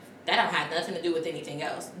 However, that don't have nothing to do with anything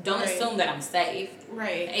else. Don't assume that I'm safe.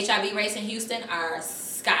 Right. The HIV rates in Houston are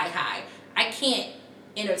sky high. I can't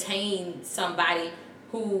entertain somebody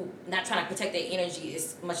who not trying to protect their energy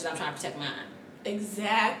as much as I'm trying to protect mine.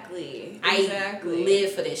 Exactly. I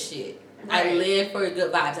live for this shit. Right. I live for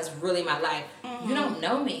good vibes. That's really my life. Mm-hmm. You don't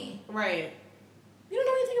know me. Right. You don't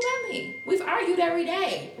know anything about me. We've argued every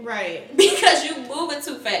day. Right. Because you moving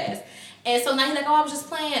too fast. And so now he's like, oh, I was just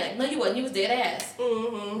playing. Like, no, you wasn't. You was dead ass.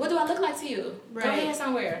 Mm-hmm. What do I look like to you? Right. Go ahead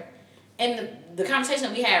somewhere. And the conversation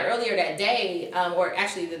that we had earlier that day, or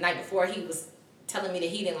actually the night before, he was telling me that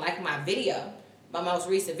he didn't like my video. My most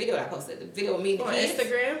recent video that I posted. The video with me and the kids. On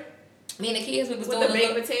Instagram? Me and the kids, we was with doing the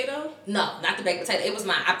baked potato? No, not the baked potato. It was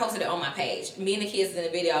I posted it on my page. Me and the kids in the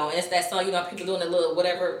video, and it's that song, people doing the little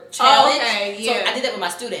whatever challenge. Oh, okay, yeah. So I did that with my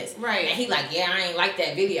students. Right. And he like, yeah, I ain't like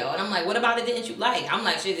that video. And I'm like, what about it didn't you like? I'm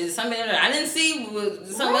like, shit, is something that I didn't see?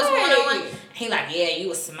 Was something else going on? He like, yeah, you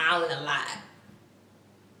was smiling a lot.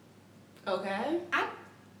 Okay.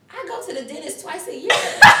 I go to the dentist twice a year.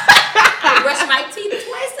 I brush my teeth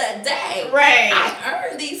twice a day. Right. I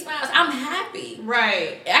earn these smiles. I'm happy.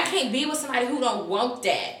 Right. I can't be with somebody who don't want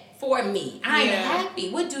that for me. I'm happy.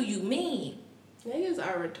 What do you mean? Niggas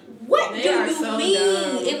are What they do are you so mean?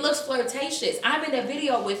 dumb. It looks flirtatious. I'm in a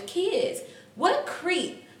video with kids. What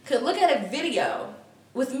creep could look at a video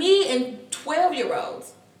with me and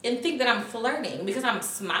 12-year-olds and think that I'm flirting because I'm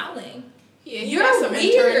smiling? Yeah, he You're got some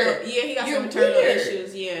weird. he got You're some internal weird.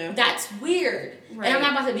 issues. Yeah, That's weird. Right. And I'm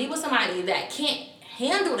not about to be with somebody that can't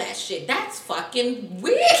handle that shit. That's fucking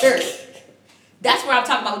weird. That's what I'm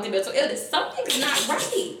talking about with the mental illness. Something's not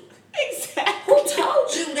right. exactly. Who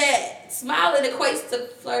told you that smiling equates to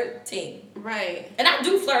flirting? Right. And I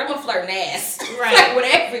do flirt. I'm a flirting ass. Right. Flirt with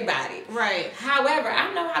everybody. Right. However,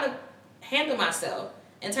 I know how to handle myself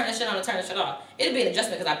and turn the shit on and turn the shit off. It'll be an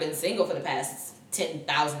adjustment because I've been single for the past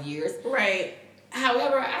 10,000 years. Right.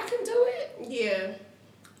 However, I can do it. Yeah.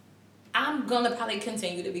 I'm gonna probably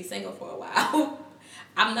continue to be single for a while.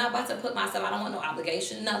 I'm not about to put myself, I don't want no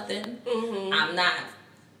obligation, nothing. Mm-hmm. I'm not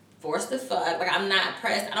forced to fuck. Like, I'm not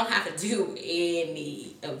pressed. I don't have to do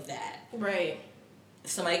any of that. Right.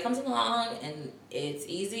 If somebody comes along and it's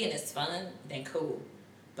easy and it's fun, then cool.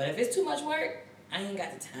 But if it's too much work, I ain't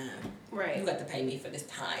got the time. Right. You got to pay me for this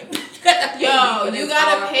time. You got to pay me Yo, for this you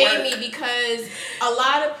gotta hard pay work. me because a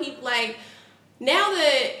lot of people, like, now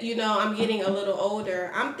that, you know, I'm getting a little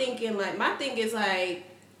older, I'm thinking, like, my thing is, like,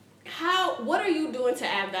 what are you doing to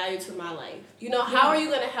add value to my life? You know, how are you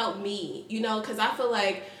going to help me? You know, because I feel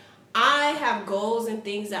like I have goals and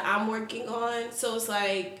things that I'm working on. So it's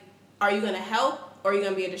like, are you going to help or are you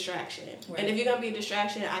going to be a distraction? Right. And if you're going to be a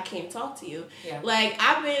distraction, I can't talk to you. Yeah. Like,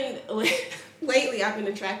 lately, I've been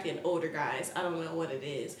attracting older guys. I don't know what it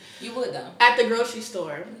is. You would, though. At the grocery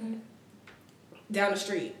store. Mm-hmm. Down the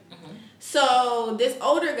street. Mm-hmm. So this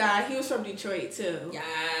older guy, he was from Detroit too.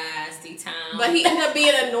 Yes, D-Town. But he ended up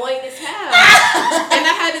being annoying as hell. And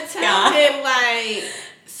I had to tell him, like,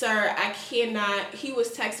 sir, I cannot. He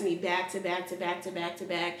was texting me back to back to back to back to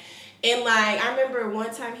back. And, like, I remember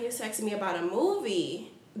one time he was texting me about a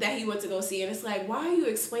movie that he went to go see. And it's like, why are you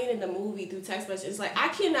explaining the movie through text message? It's like, I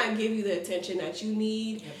cannot give you the attention that you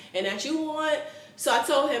need and that you want. So I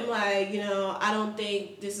told him, like, you know, I don't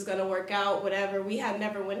think this is going to work out, whatever. We have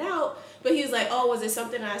never went out. But he was like, oh, was it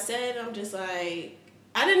something I said? I'm just like,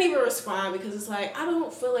 I didn't even respond because it's like, I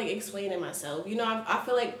don't feel like explaining myself. You know, I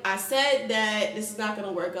feel like I said that this is not going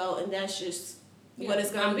to work out and that's just what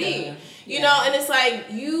it's going to be. You know, and it's like,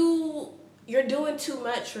 you're doing too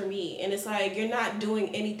much for me. And it's like, you're not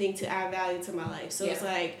doing anything to add value to my life. So it's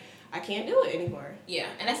like, I can't do it anymore. Yeah,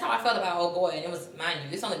 and that's how I felt about old boy. And it was, mind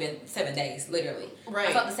you, it's only been 7 days, literally. Right.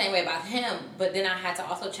 I felt the same way about him, but then I had to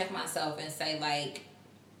also check myself and say, like,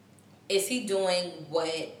 is he doing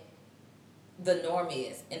what the norm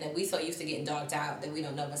is? And that we so used to getting dogged out that we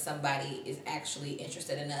don't know when somebody is actually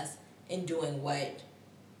interested in us and doing what,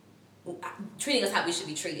 treating us how we should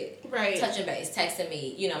be treated. Right. Touching base, texting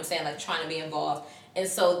me, you know what I'm saying, like trying to be involved. And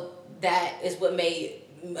so that is what made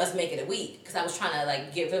us make it a week, because I was trying to,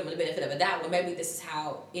 like, give him the benefit of a doubt. Well, maybe this is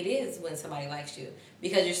how it is when somebody likes you,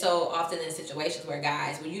 because you're so often in situations where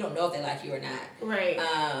guys, when you don't know if they like you or not. Right.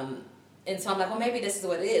 And so I'm like, well, maybe this is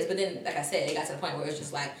what it is. But then, like I said, it got to the point where it's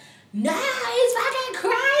just like, no, he's fucking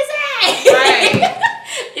crazy. Right.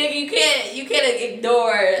 you can't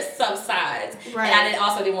ignore some sides. Right. And I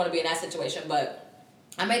also didn't want to be in that situation, but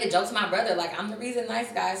I made a joke to my brother, like, I'm the reason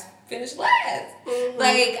nice guys finish last. Mm-hmm.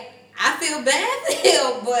 Like, I feel bad for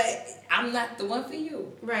him, but I'm not the one for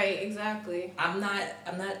you. Right, exactly. I'm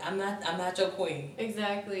not your queen.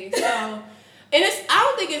 Exactly. So, and I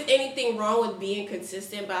don't think it's anything wrong with being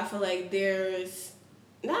consistent, but I feel like there's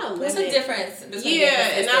not a limit. What's the difference between being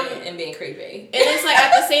consistent and being creepy? And it's like,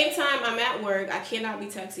 at the same time, I'm at work. I cannot be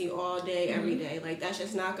texting you all day, every day. Like, that's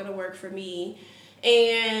just not gonna work for me.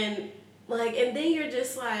 And, like, and then you're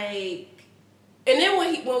just like, and then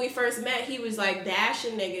when we first met, he was like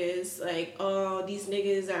bashing niggas, like, oh, these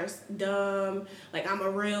niggas are dumb, like, I'm a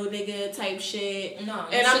real nigga type shit. No,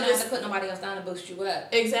 and I'm just have to put nobody else down to boost you up.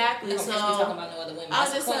 Exactly. So talking about no other women. I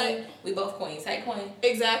was just queen. Like, we both queens. Hey, queen.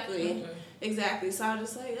 Exactly. Mm-hmm. Exactly. So I was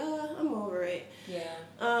just like, I'm over it.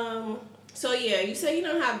 Yeah. So yeah, you say you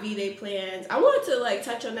don't have V-Day plans. I wanted to, like,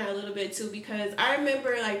 touch on that a little bit too, because I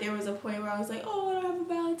remember, like, there was a point where I was like, oh, I don't have a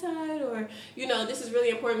Valentine, or, you know, this is really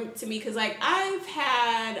important to me, because, like, I've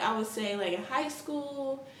had, I would say, like, in high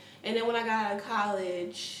school, and then when I got out of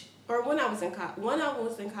college, or when I was in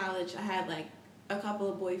college, I had, like, a couple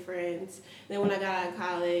of boyfriends. And then when I got out of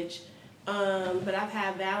college, but I've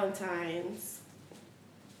had Valentines.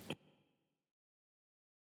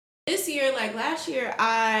 This year, like last year,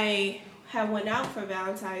 I had went out for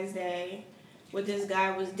Valentine's Day with this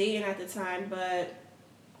guy I was dating at the time, but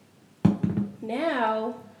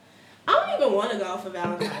now I don't even want to go out for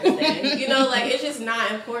Valentine's Day. You know, like, it's just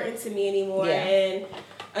not important to me anymore. Yeah. And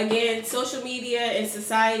again, social media and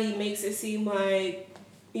society makes it seem like,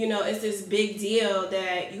 you know, it's this big deal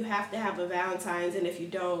that you have to have a Valentine's, and if you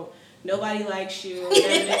don't, nobody likes you,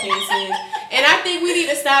 whatever the case is. And I think we need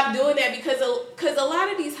to stop doing that because a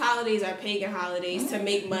lot of these holidays are pagan holidays to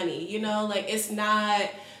make money, you know? Like, it's not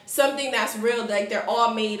something that's real. Like, they're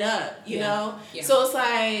all made up, you know? Yeah. So it's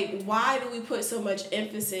like, why do we put so much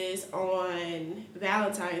emphasis on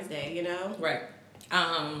Valentine's Day, you know? Right.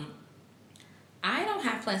 I don't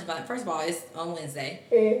have plans about it. First of all, it's on Wednesday.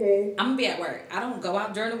 I'm going to be at work. I don't go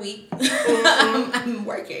out during the week. I'm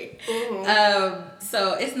working.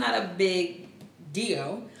 So it's not a big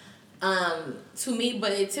deal to me,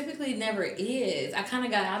 but it typically never is. I kind of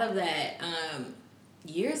got out of that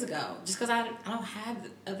years ago just because I don't have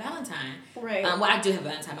a Valentine. Right. Well, I do have a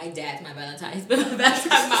Valentine. My dad's my Valentine. He's been my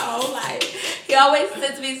Valentine my whole life. He always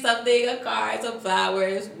sends me something, a card, some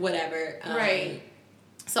flowers, whatever. Right.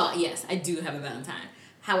 So, yes, I do have a Valentine.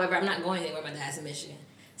 However, I'm not going anywhere. My dad's in Michigan.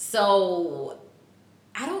 So,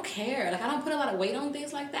 I don't care. Like, I don't put a lot of weight on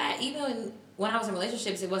things like that. Even when I was in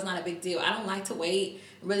relationships, it was not a big deal. I don't like to wait.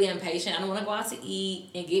 I'm really impatient. I don't want to go out to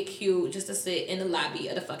eat and get cute just to sit in the lobby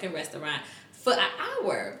of the fucking restaurant for an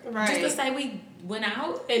hour. Right. Just to say we went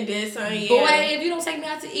out. And did something, Boy, if you don't take me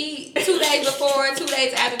out to eat 2 days before, 2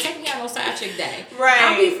 days after, take me out on Side Chick Day. Right.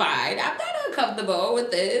 I'll be fine. I'm not uncomfortable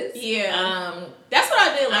with this. Yeah. That's what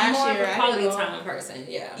I did last year. I'm more of a quality time person,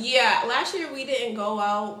 yeah. Yeah, last year we didn't go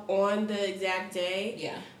out on the exact day.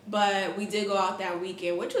 Yeah. But we did go out that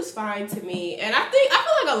weekend, which was fine to me. And I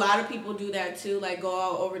feel like a lot of people do that too, like go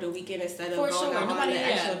out over the weekend instead of going out on the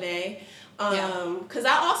actual day. Because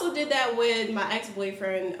I also did that with my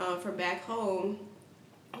ex-boyfriend from back home.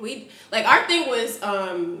 We our thing was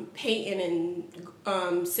painting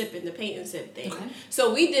and sipping, the paint and sip thing. Okay.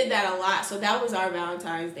 So we did that a lot. So that was our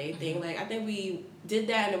Valentine's Day thing. Like, I think we did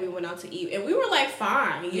that and then we went out to eat. And we were like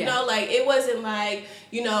fine, you know, like it wasn't like,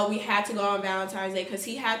 you know, we had to go on Valentine's Day because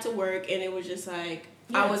he had to work, and it was just like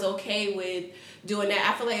I was okay with doing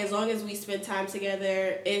that. I feel like as long as we spend time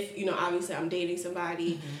together, if, you know, obviously I'm dating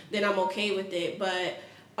somebody, then I'm okay with it. But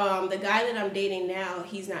the guy that I'm dating now,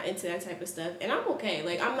 he's not into that type of stuff, and I'm okay.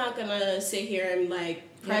 Like, I'm not gonna sit here and like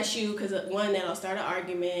press you because one, that'll start an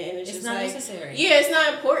argument, and it's just not like necessary. Yeah, it's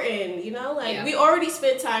not important. You know, like we already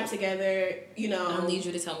spent time together. You know, I don't need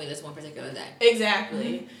you to tell me this one particular day.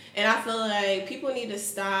 Exactly, and I feel like people need to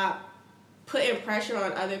stop putting pressure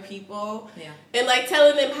on other people and like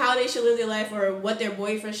telling them how they should live their life or what their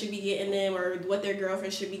boyfriend should be getting them or what their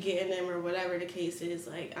girlfriend should be getting them or whatever the case is.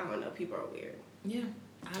 Like, I don't know, people are weird. Yeah.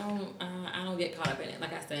 I don't get caught up in it.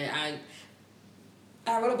 Like I said,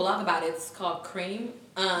 I wrote a blog about it. It's called Cream.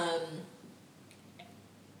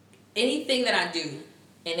 Anything that I do,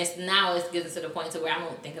 and it's getting to the point to where I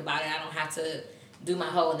don't think about it. I don't have to do my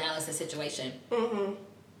whole analysis situation.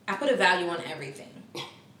 I put a value on everything,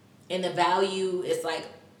 and the value is like,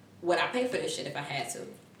 would I pay for this shit if I had to?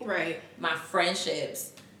 Right. My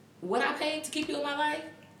friendships, would I pay to keep you in my life?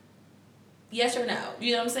 Yes or no?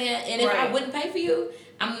 You know what I'm saying? And if I wouldn't pay for you,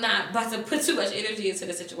 I'm not about to put too much energy into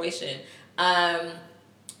the situation.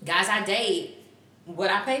 Guys I date,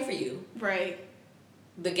 would I pay for you? Right.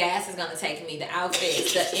 The gas is going to take me. The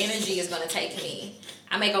outfits, the energy is going to take me.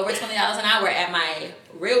 I make over $20 an hour at my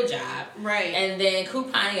real job. Right. And then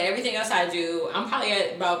couponing and everything else I do, I'm probably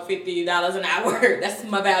at about $50 an hour. That's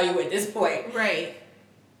my value at this point. Right.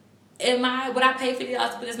 Would I pay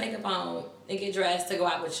 $50 to put this makeup on and get dressed to go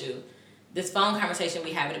out with you? This phone conversation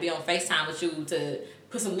we have, to be on FaceTime with you, to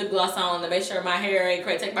put some lip gloss on, to make sure my hair ain't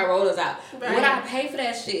crazy, take my rollers out. Right. Would I pay for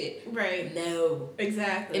that shit? Right. No.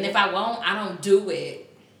 Exactly. And if I won't, I don't do it.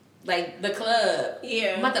 Like the club.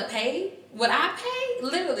 Yeah. I'm about to pay? Would I pay?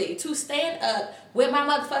 Literally, to stand up with my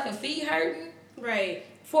motherfucking feet hurting? Right.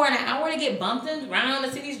 For an hour to get bumped around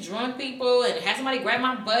to see these drunk people and have somebody grab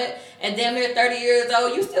my butt and damn near 30 years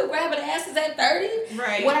old. You still grabbing asses at 30?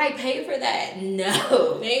 Right. Would I pay for that?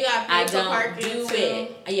 No. Then you got I don't do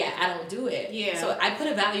it. Yeah, I don't do it. Yeah. So I put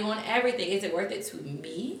a value on everything. Is it worth it to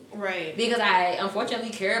me? Right. Because I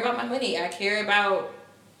unfortunately care about my money. I care about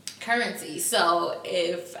currency. So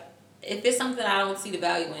if it's something I don't see the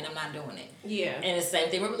value in, I'm not doing it. Yeah. And it's the same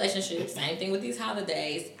thing with relationships, same thing with these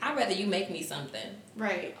holidays. I'd rather you make me something.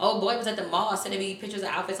 Right. Old boy was at the mall sending me pictures of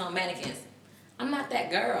outfits on mannequins. I'm not that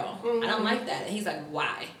girl. I don't like that. And he's like,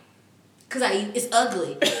 why? Because it's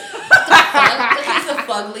ugly. What the fuck? It's a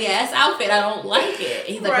fugly ass outfit. I don't like it.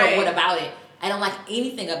 And he's like, well, what about it? I don't like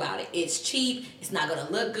anything about it. It's cheap. It's not going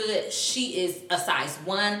to look good. She is a size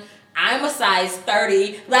 1. I'm a size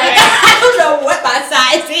 30. Like, I don't know what my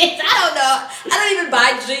size is. I don't know. I don't even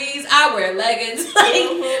buy jeans. I wear leggings.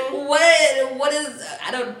 Like, what is, I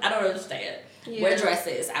don't understand. Yeah. Wear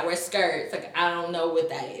dresses. I wear skirts. Like, I don't know what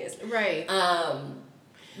that is. Right.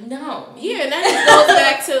 No. Yeah, and that just goes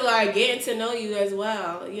back to, like, getting to know you as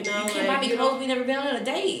well, you know? You can't buy me clothes. We never been on a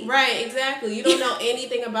date. Right, exactly. You don't know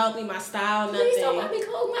anything about me, my style, nothing. Please don't buy me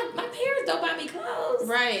clothes. My parents don't buy me clothes.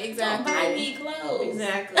 Right, exactly. Don't buy me clothes.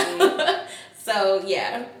 Exactly. So,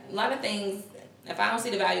 yeah, a lot of things, if I don't see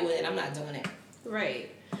the value in it, I'm not doing it. Right.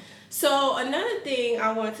 So, another thing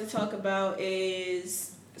I want to talk about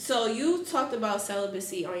is, so you talked about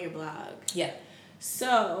celibacy on your blog. Yeah.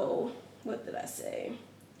 So, what did I say?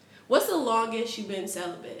 What's the longest you've been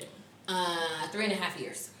celibate? 3.5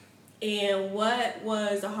 years. And what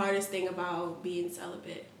was the hardest thing about being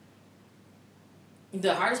celibate?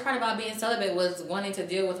 The hardest part about being celibate was wanting to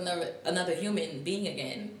deal with another human being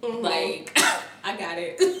again. Mm-hmm. Like, I got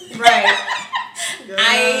it. Right.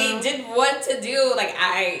 I didn't want to do, like,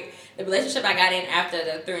 the relationship I got in after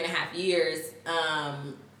the 3.5 years,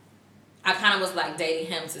 I kind of was, like,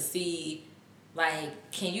 dating him to see, like,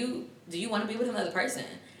 do you want to be with another person?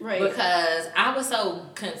 Right. Because I was so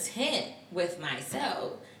content with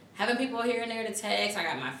myself. Having people here and there to text, I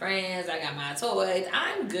got my friends, I got my toys,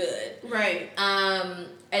 I'm good. Right.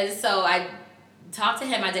 And so I talked to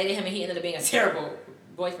him, I dated him, and he ended up being a terrible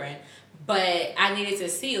boyfriend. But I needed to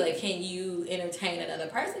see, like, can you entertain another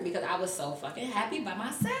person? Because I was so fucking happy by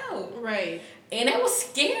myself. Right. And that was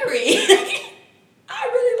scary. I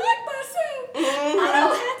really like myself. Mm-hmm. I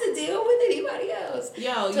don't have to deal with anybody else.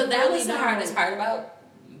 So that really was the hardest part about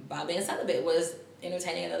being celibate, was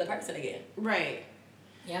entertaining another person again. Right.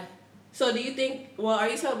 Yeah. So do you think, well, are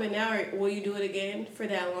you celibate now, or will you do it again for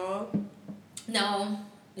that long? No.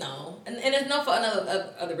 And there's no for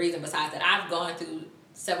other reason besides that. I've gone through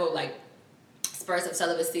several, like, spurts of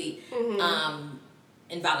celibacy,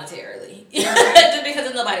 involuntarily. Just because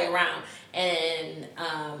there's nobody around. And,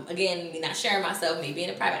 again, me not sharing myself, me being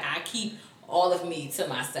in private, I keep all of me to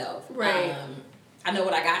myself. Right. I know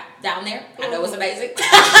what I got down there. I know it's amazing.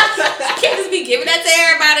 I can't just be giving that to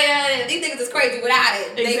everybody. These niggas is crazy without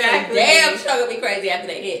it. Exactly. They damn sure gonna be crazy after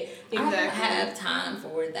they hit. Exactly. I don't have time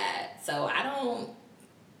for that. So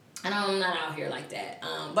I'm not out here like that.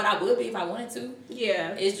 But I would be if I wanted to.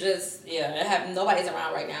 Yeah. It's just, nobody's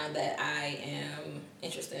around right now that I am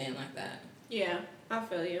interested in like that. Yeah, I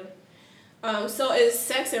feel you. So is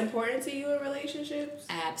sex important to you in relationships?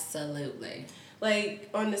 Absolutely. Like,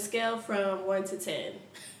 on the scale from 1 to 10.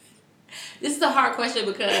 This is a hard question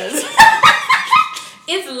because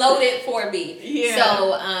it's loaded for me. Yeah.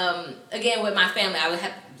 So, again, with my family, I would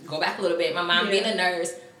have to go back a little bit. My mom being a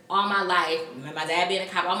nurse all my life, my dad being a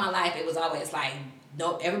cop all my life, it was always like,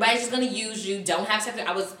 no, everybody's just gonna use you. Don't have sex.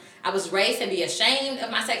 I was raised to be ashamed of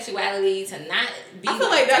my sexuality, to not be. I feel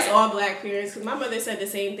like that's all black parents, because my mother said the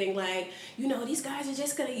same thing. Like, these guys are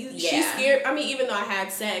just gonna use. Yeah. She's scared. I mean, even though I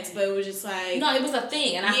had sex, but it was just like. No, it was a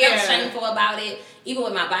thing, and I felt shameful about it. Even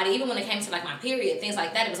with my body, even when it came to like my period, things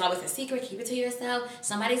like that, it was always a secret. Keep it to yourself.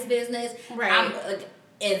 Somebody's business. Right.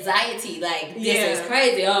 Anxiety, like, this is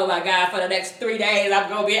crazy. Oh my God, for the next 3 days I'm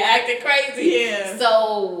gonna be acting crazy. Yeah.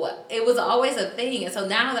 So it was always a thing. And so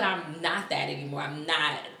now that I'm not that anymore, I'm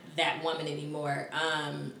not that woman anymore,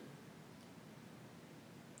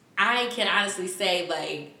 I can honestly say,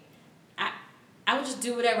 like, I would just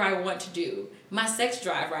do whatever I want to do. My sex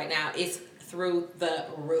drive right now is through the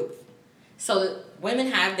roof. So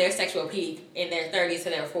women have their sexual peak in their 30s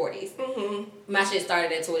to their 40s. Mm-hmm. My shit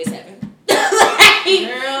started at 27.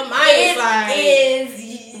 Girl, mine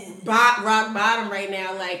is rock bottom right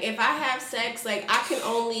now. Like, if I have sex, like, I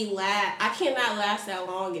cannot last that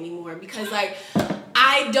long anymore, because, like,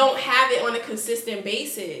 I don't have it on a consistent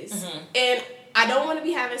basis. Mm-hmm. And I don't want to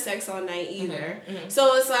be having sex all night either. Mm-hmm.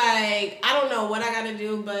 So it's like, I don't know what I gotta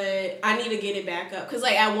do, but I need to get it back up. Because,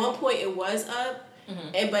 like, at one point it was up,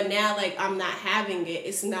 but now, like, I'm not having it.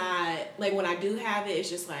 It's not, like, when I do have it, it's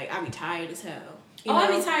just like, I be tired as hell.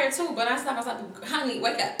 I be tired too, but I stop myself. Honey,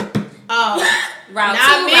 wake up. Oh, round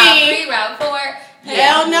not 2, me. round 3, round 4.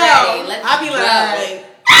 Hell no. I'll be like,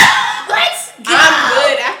 let's go. I'm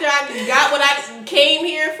good. After I got what I came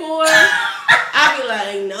here for, I'll be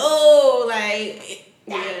like, no, like,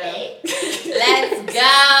 let's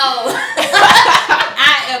go.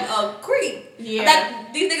 I am a creep. Yeah.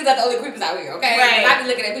 These niggas are the only creepers out here, okay? Right. I be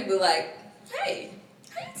looking at people like, hey,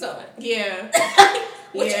 how you doing? Yeah.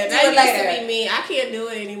 What you that doing used later? to be me. I can't do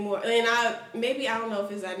it anymore. And I don't know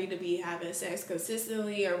if I need to be having sex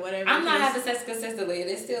consistently or whatever. I'm not having sex consistently,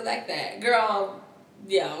 and it's still like that. Girl,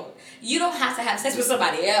 you don't have to have sex with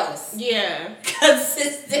somebody else. Yeah.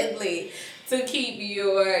 Consistently to keep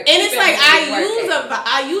your. And it's like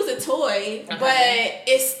I use a toy, but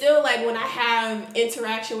it's still like when I have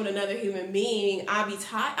interaction with another human being, I be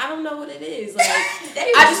tired. I don't know what it is. Like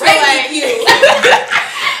I just feel like you.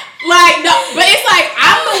 Like no, but it's like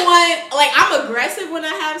I'm the one. Like I'm aggressive when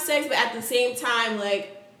I have sex, but at the same time,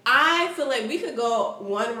 like. I feel like we could go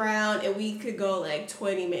one round and we could go like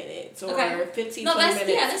 20 minutes or 15, 20 minutes.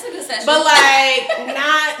 Yeah, that's a good session. But like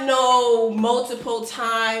not multiple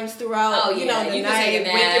times throughout, the night, waking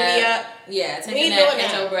me up. Yeah, take a nap,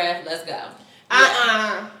 catch your breath, let's go.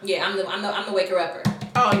 Yeah, I'm the waker upper.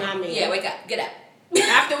 Oh, not me. Yeah, wake up, get up.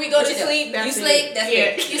 After we go to sleep, that's you sleep, that's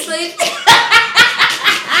it. You sleep.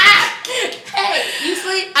 Hey, you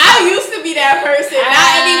sleep. I used to be that person,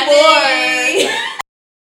 not anymore.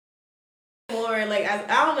 Like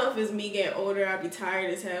I don't know if it's me getting older, I'll be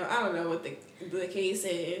tired as hell. I don't know what the case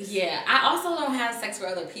is. Yeah, I also don't have sex for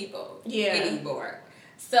other people anymore.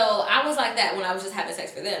 So I was like that when I was just having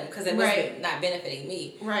sex for them because it was not benefiting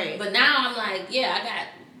me. Right. But now I'm like, I got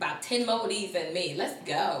about 10 more of these in me. Let's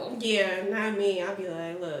go. Yeah, not me. I'll be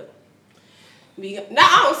like, look.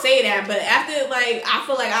 I don't say that, but after like I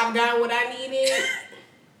feel like I've gotten what I needed.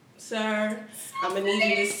 Sir, I'm gonna need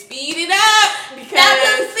you to speed it up because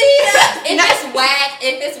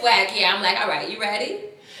If it's whack, I'm like, all right, you ready?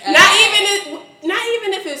 Not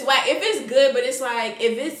even if it's whack. If it's good, but it's like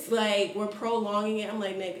if it's like we're prolonging it, I'm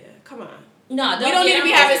like, nigga, come on. No, we don't need to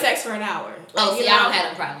be having sex for an hour. Like, I don't have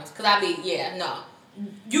them problems because I be no.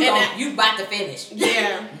 You about to finish.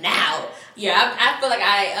 Yeah. Now. Yeah, I feel like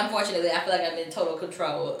I'm in total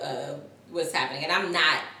control of what's happening, and I'm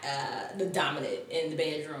not the dominant in the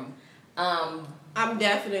bedroom. I'm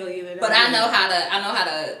definitely the dominant. But I know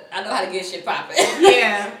how to get shit popping.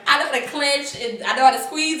 Yeah. I know how to clench and I know how to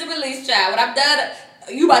squeeze and release, child. When I'm done,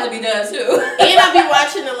 you about to be done too. And I be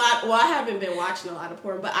watching a lot. Well, I haven't been watching a lot of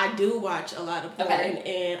porn, but I do watch a lot of porn,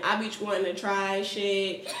 and I be wanting to try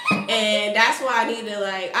shit, and that's why I need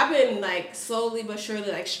to I've been slowly but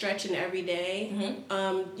surely stretching every day,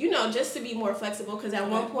 just to be more flexible. Because at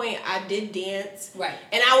one point I did dance, right,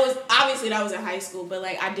 and I was obviously that was in high school, but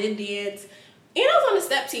I did dance. And I was on the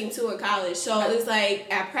step team too in college, so it's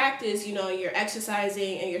at practice, you're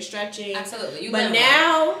exercising and you're stretching. Absolutely, but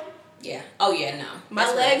now. Yeah. Oh yeah. No.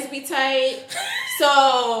 My legs be tight,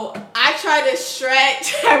 so I try to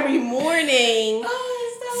stretch every morning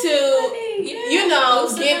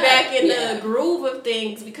get back in the groove of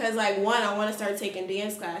things because I want to start taking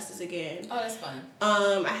dance classes again. Oh, that's fun.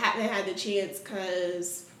 I haven't had the chance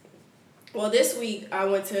because. Well, this week I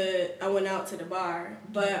went out to the bar,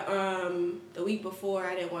 but the week before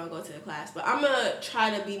I didn't want to go to the class. But I'm gonna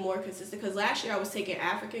try to be more consistent because last year I was taking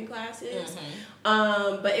African classes,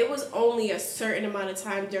 but it was only a certain amount of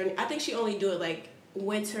time during. I think she only do it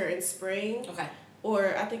winter and spring. Okay.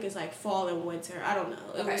 Or I think it's fall and winter. I don't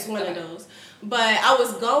know. It was one of those. But I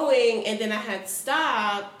was going and then I had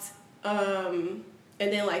stopped. And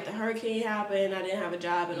then the hurricane happened. I didn't have a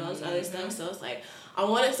job and all this other stuff. So it's I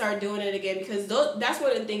want to start doing it again because that's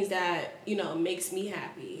one of the things that, makes me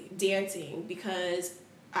happy, dancing, because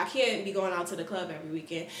I can't be going out to the club every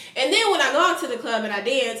weekend. And then when I go out to the club and I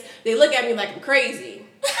dance, they look at me like I'm crazy.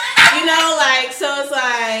 So it's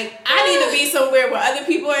I need to be somewhere where other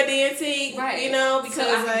people are dancing, because so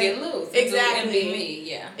I can get loose. Exactly. And be me,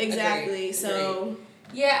 yeah. Exactly. Agreed. So.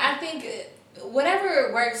 Yeah, I think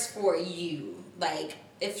whatever works for you,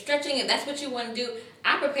 if stretching, if that's what you want to do,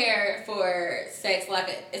 I prepare for sex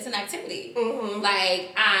it's an activity. Mm-hmm.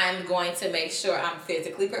 I'm going to make sure I'm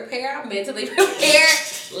physically prepared, I'm mentally prepared.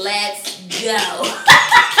 Let's go.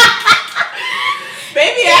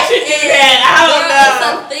 Maybe I should do that. I don't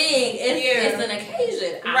know. It's a thing. It's an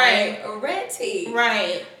occasion. Right. I'm ready.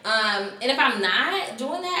 Right. And if I'm not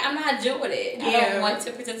doing that, I'm not doing it. Yeah. I don't want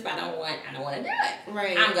to participate. I don't want to do it.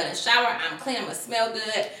 Right. I'm gonna shower. I'm clean. I'm gonna smell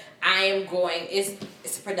good.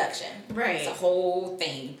 It's a production. Right. It's a whole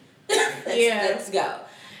thing. Let's go.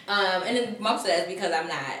 And then most of that is because I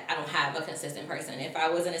don't have a consistent person. If I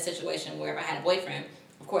was in a situation where if I had a boyfriend,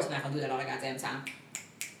 of course I'm not gonna do that all the goddamn time.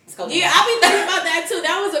 I be thinking about that too.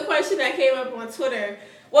 That was a question that came up on Twitter.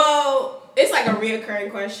 Well, it's a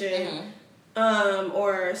reoccurring question.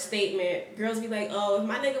 or statement, girls be like, oh, if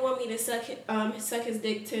my nigga want me to suck his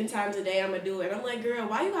dick 10 times a day, I'm gonna do it. I'm like, girl,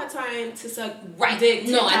 why you got time to suck dick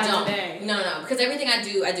 10 times a day? No, because everything I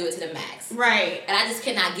do it to the max. Right. And I just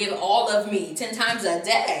cannot give all of me 10 times a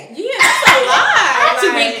day. Yeah, that's a lot. I have to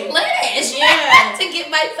replenish. Yeah. I have to get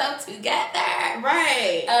myself together.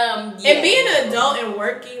 Right. Yeah. And being an adult and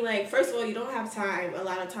working, like, first of all, you don't have a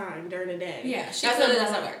lot of time during the day. Yeah, she clearly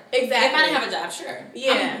doesn't work. Exactly. If I didn't have a job, sure.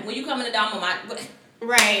 Yeah. When you come in the dome,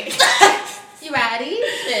 right. You ready?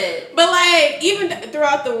 Shit. But, like, even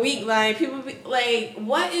throughout the week, like, people be like,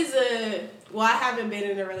 what is well, I haven't been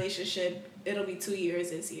in a relationship. It'll be 2 years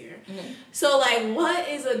this year. Mm-hmm. So, like, what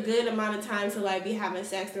is a good amount of time to, like, be having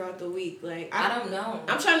sex throughout the week? Like, I don't know.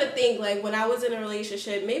 I'm trying to think, like, when I was in a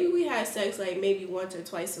relationship, maybe we had sex, like, maybe once or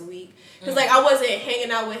twice a week. Because, like, I wasn't hanging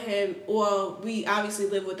out with him. Well, we obviously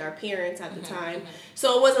lived with our parents at the time. Mm-hmm.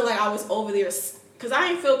 So, it wasn't like I was over there. Because I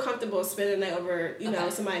didn't feel comfortable spending the night over, you know,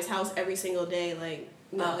 somebody's house every single day. Like,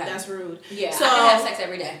 no, that's rude. Yeah, so, I can have sex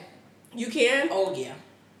every day. You can? Oh, yeah.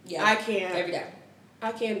 Yeah. I can't. Every day.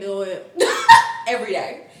 I can't do it. Every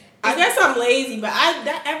day. I guess I'm lazy, but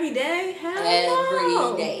that every day? Hell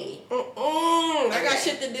no. Every day. I got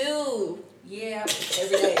shit to do. Yeah,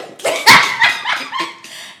 every day.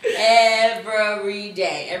 Every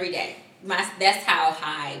day. Every day. That's how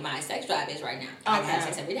high my sex drive is right now. I have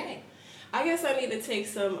sex every day. I guess I need to take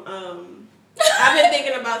some, I've been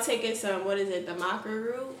thinking about taking some, what is it, the Maca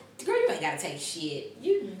root? Girl, you ain't gotta take shit.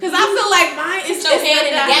 Because I feel like mine is Get your head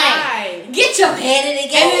in the game. Get your head in the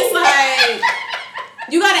game. And it's like,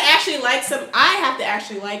 you gotta actually like I have to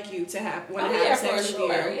actually like you to want to have sex with you.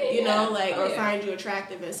 Yeah, you know, like, or find you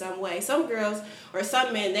attractive in some way. Some girls or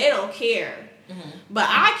some men, they don't care. Mm-hmm. But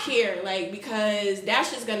I care, like, because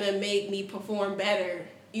that's just gonna make me perform better,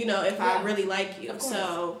 you know, if I really like you.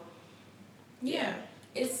 So, yeah.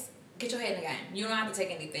 It's get your head in the game. You don't have to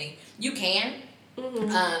take anything. You can.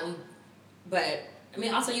 Mm-hmm. But I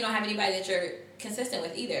mean, also you don't have anybody that you're consistent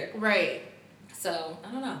with either. Right. So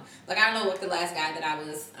I don't know. Like, I don't know what the last guy that I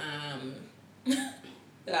was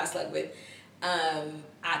that I slept with.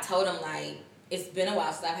 I told him, like, it's been a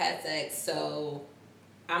while since I've had sex, so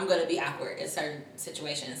I'm gonna be awkward in certain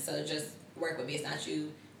situations. So just work with me. It's not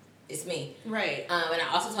you, it's me. Right. And I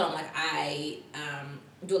also told him, like, I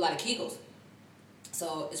do a lot of Kegels.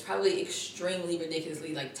 So it's probably extremely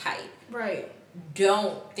ridiculously, like, tight. Right.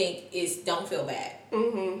 Don't feel bad.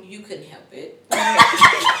 Mm-hmm. You couldn't help it.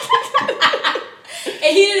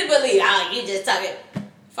 And he didn't believe. I like, you just talking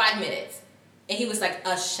 5 minutes. And he was, like,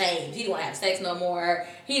 ashamed. He didn't want to have sex no more.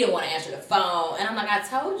 He didn't want to answer the phone. And I'm like, I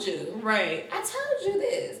told you. Right. I told you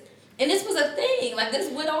this. And this was a thing. Like, this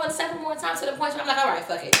went on 7 more times to the point where I'm like, all right,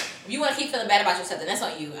 fuck it. If you want to keep feeling bad about yourself, then that's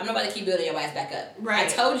on you. I'm not about to keep building your ass back up. Right. I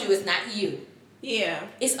told you it's not you. Yeah.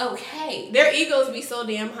 It's okay. Their egos be so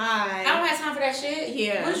damn high. I don't have time for that shit.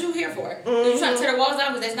 Yeah. What are you here for? Mm-hmm. You trying to tear the walls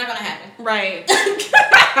down? Because that's not going to happen. Right.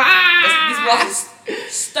 These walls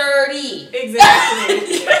sturdy.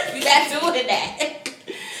 Exactly. You're not doing that.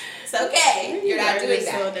 It's okay. You're not doing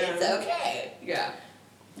that. So it's okay. Yeah.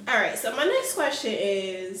 All right. So my next question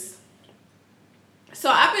is, so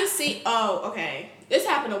I've been seeing, okay. This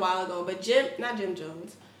happened a while ago, but not Jim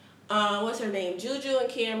Jones. What's her name? Juju and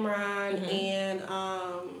Cameron, mm-hmm. and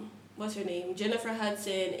what's her name? Jennifer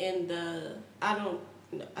Hudson and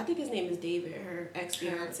I think his name is David, her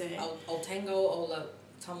ex-fiance.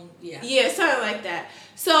 Yeah, something like that.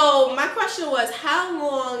 So my question was, how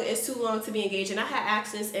long is too long to be engaged? And I had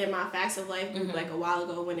asked this in my Facts of Life group, mm-hmm. like a while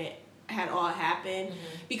ago when it had all happened,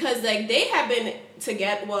 mm-hmm. because, like, they have been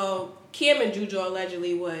together. Well, Kim and Juju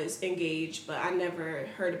allegedly was engaged, but I never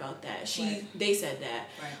heard about that. They said that.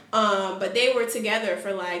 Right. But they were together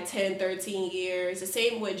for like 10, 13 years. The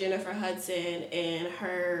same with Jennifer Hudson and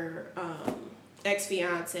her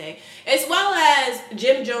ex-fiance, as well as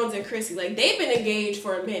Jim Jones and Chrissy. Like, they've been engaged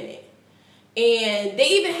for a minute. And they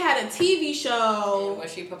even had a TV show. Where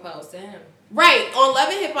she proposed to him. Right, on Love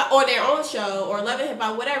and Hip Hop, or their own show, or Love and Hip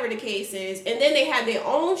Hop, whatever the case is. And then they had their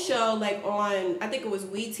own show, like, on, I think it was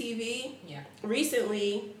WeTV,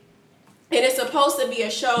 recently. And it's supposed to be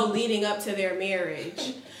a show leading up to their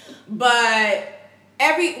marriage. But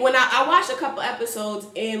when I watched a couple episodes,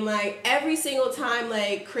 and, like, every single time,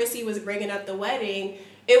 like, Chrissy was bringing up the wedding,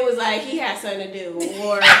 it was like he had something to do,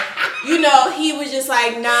 or, you know, he was just,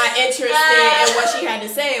 like, not interested in what she had to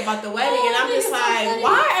say about the wedding. And I'm just like,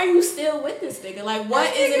 why are you still with this nigga? Like,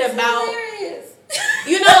 what is it about?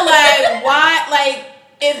 You know, like, why, like,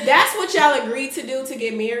 if that's what y'all agreed to do to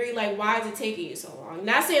get married, like, why is it taking you so long?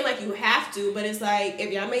 Not saying, like, you have to, but it's like,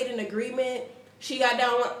 if y'all made an agreement She got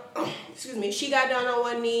down on, excuse me, she got down on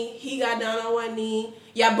one knee, he got down on one knee.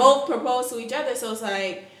 Y'all both proposed to each other, so it's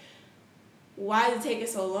like, why is it taking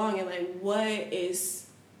so long? And like,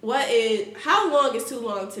 how long is too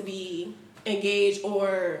long to be engaged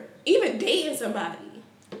or even dating somebody?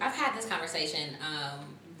 I've had this conversation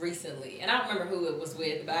recently, and I don't remember who it was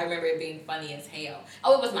with, but I remember it being funny as hell.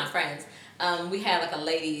 Oh, it was my friends. We had like a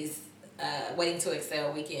ladies waiting to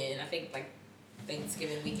excel weekend. I think like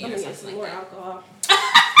Thanksgiving weekend or something like that. Alcohol.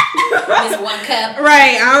 Just 1 cup.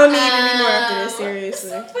 Right, I don't need any more after this, seriously.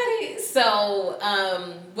 So funny. So,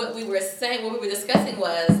 what we were discussing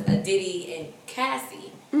was Diddy and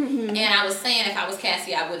Cassie. Mm-hmm. And I was saying if I was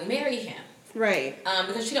Cassie, I wouldn't marry him. Right.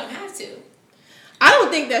 Because she don't have to. I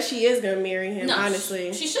don't think that she is going to marry him,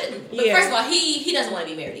 honestly. She shouldn't. But first of all, he doesn't want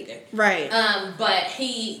to be married either. Right. But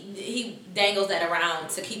he dangles that around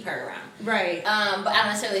to keep her around. Right. But I don't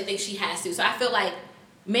necessarily think she has to. So I feel like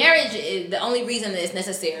marriage is the only reason that it's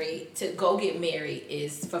necessary to go get married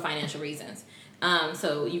is for financial reasons.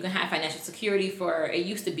 So you can have financial security it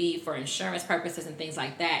used to be for insurance purposes and things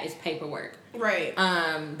like that. It's paperwork. Right.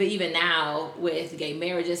 But even now with gay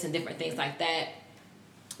marriages and different things like that,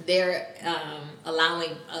 they're allowing,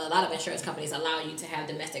 a lot of insurance companies allow you to have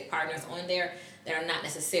domestic partners on there that are not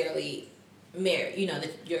necessarily married. You know,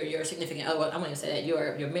 that your significant other, I won't even say that,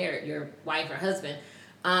 you're married, your wife or husband.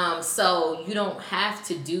 So you don't have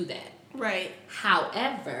to do that. Right.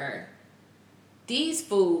 However, these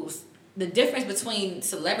fools, the difference between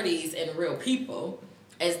celebrities and real people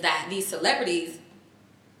is that these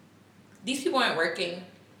people aren't working.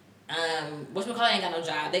 Whatchamacallit ain't got no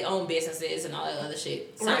job. They own businesses and all that other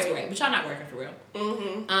shit. Sounds great, but y'all not working for real.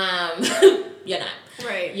 Mm-hmm. You're not.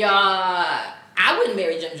 Right. Y'all, I wouldn't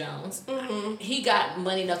marry Jim Jones. Mm-hmm. He got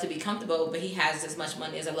money enough to be comfortable, but he has as much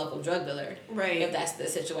money as a local drug dealer. Right. If that's the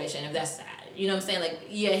situation. If that's, you know what I'm saying? Like,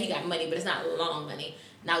 yeah, he got money, but it's not long money.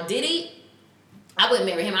 Now, Diddy, I wouldn't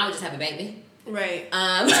marry him. I would just have a baby. Right.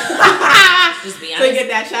 Just be honest. To get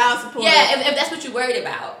that child support. Yeah, if that's what you're worried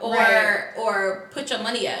about. Right. Or put your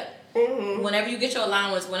money up. Mm-hmm. Whenever you get your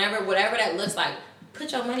allowance, whatever that looks like, put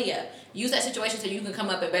your money up. Use that situation so you can come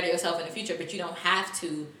up and better yourself in the future, but you don't have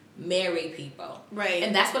to marry people. Right.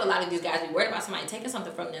 And that's what a lot of these guys be worried about, somebody taking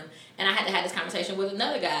something from them. And I had to have this conversation with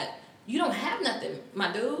another guy. You don't have nothing, my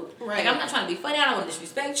dude. Right. Like, I'm not trying to be funny. I don't want to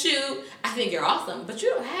disrespect you. I think you're awesome, but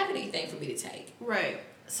you don't have anything for me to take. Right.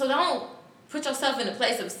 So don't put yourself in the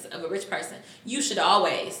place of a rich person. You should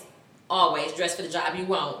always dress for the job you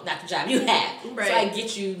want, not the job you have. Right. So I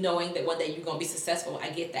get you knowing that one day you're going to be successful. I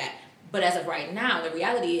get that. But as of right now, the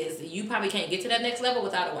reality is you probably can't get to that next level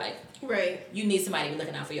without a wife. Right. You need somebody to be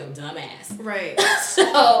looking out for your dumb ass. Right.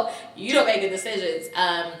 So you don't make the decisions.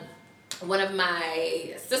 One of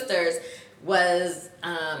my sisters was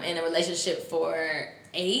in a relationship for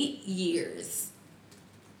 8 years.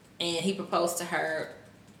 And he proposed to her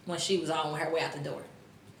when she was on her way out the door.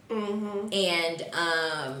 Mm-hmm.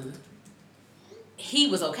 And he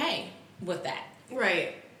was okay with that.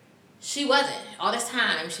 Right. She wasn't. All this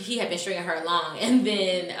time, he had been stringing her along. And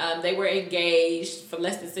then they were engaged for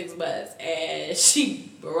less than 6 months. And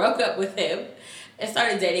she broke up with him and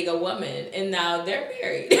started dating a woman. And now they're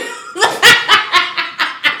married.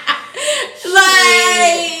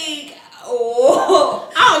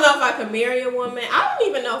 I don't know if I could marry a woman. I don't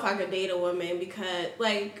even know if I could date a woman because,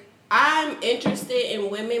 like, I'm interested in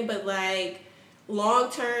women, but, like, long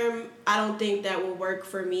term, I don't think that will work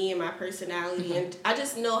for me and my personality. Mm-hmm. And I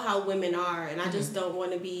just know how women are, and I just don't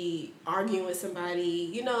want to be arguing with somebody.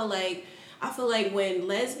 You know, like, I feel like when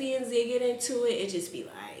lesbians, they get into it, it just be,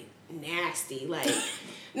 like, nasty. Like,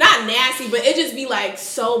 not nasty, but it just be, like,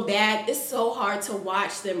 so bad. It's so hard to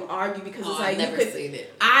watch them argue because it's like,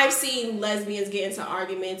 I've seen lesbians get into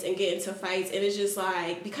arguments and get into fights, and it's just,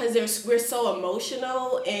 like, because we're so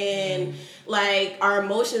emotional and, like, our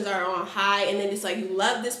emotions are on high, and then it's, like, you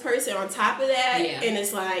love this person on top of that, and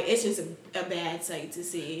it's, like, it's just a bad sight to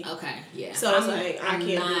see. Okay, yeah. So it's, like, I can't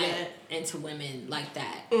do that. I'm not into women like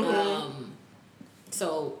that. Mm-hmm.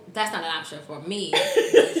 So that's not an option for me.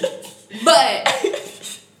 But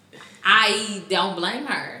I don't blame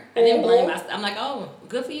her. I didn't blame myself. I'm like, oh,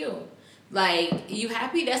 good for you. Like, you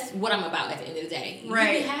happy? That's what I'm about at the end of the day.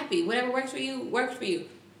 Right. You be happy. Whatever works for you, works for you.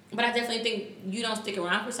 But I definitely think you don't stick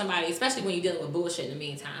around for somebody, especially when you're dealing with bullshit in the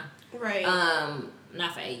meantime. Right.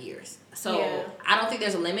 Not for 8 years. So I don't think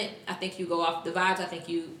there's a limit. I think you go off the vibes. I think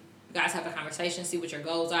you guys have a conversation, see what your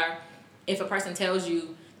goals are. If a person tells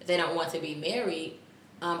you that they don't want to be married,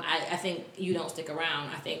 I think you don't stick around.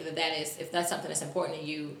 I think that is, if that's something that's important to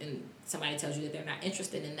you and somebody tells you that they're not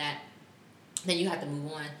interested in that, then you have to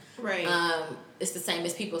move on. Right. It's the same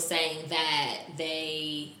as people saying that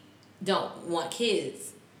they don't want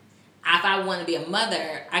kids. If I want to be a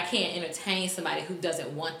mother, I can't entertain somebody who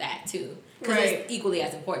doesn't want that too. Because it's equally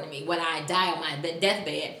as important to me. When I die on my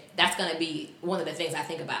deathbed, that's going to be one of the things I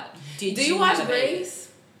think about. Do you watch Grace?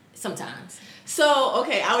 Sometimes. So,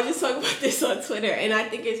 okay, I was just talking about this on Twitter, and I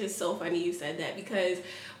think it's just so funny you said that, because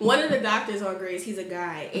one of the doctors on Grace, he's a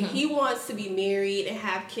guy, and he wants to be married and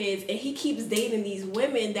have kids, and he keeps dating these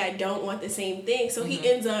women that don't want the same thing, so he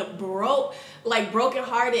ends up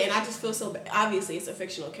brokenhearted, and I just feel so bad. Obviously, it's a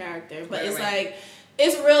fictional character, but it's like,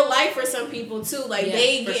 it's real life for some people, too. Like,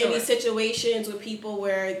 they get in these situations with people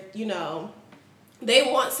where, you know, they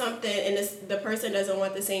want something, and the person doesn't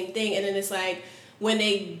want the same thing, and then it's like, when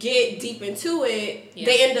they get deep into it,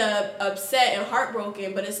 they end up upset and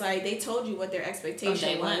heartbroken, but it's like they told you what their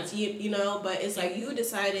expectation was, you know, but it's like you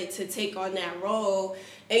decided to take on that role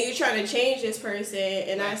and you're trying to change this person,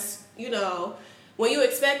 and that's, you know, when you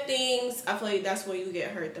expect things, I feel like that's when you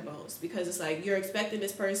get hurt the most, because it's like you're expecting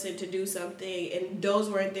this person to do something and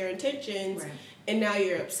those weren't their intentions, and now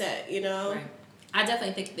you're upset, you know? Right. I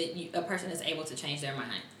definitely think that a person is able to change their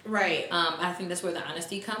mind. Right. I think that's where the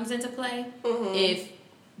honesty comes into play. If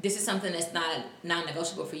this is something that's not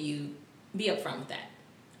non-negotiable for you, be upfront with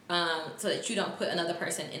that, so that you don't put another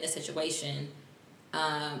person in a situation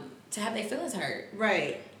to have their feelings hurt.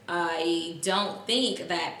 Right. I don't think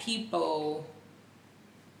that people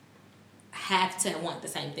have to want the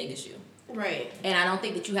same thing as you. Right. And I don't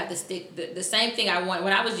think that you have to stick the same thing I wanted.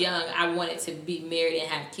 When I was young, I wanted to be married and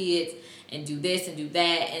have kids and do this and do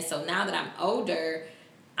that. And so now that I'm older,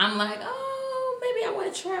 I'm like, oh, maybe I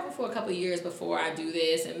want to travel for a couple of years before I do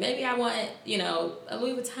this. And maybe I want, you know, a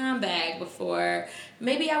Louis Vuitton bag before.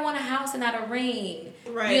 Maybe I want a house and not a ring.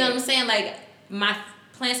 Right. You know what I'm saying? Like, my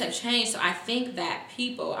plans have changed. So I think that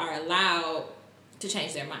people are allowed to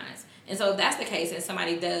change their minds. And so if that's the case and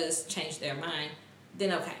somebody does change their mind,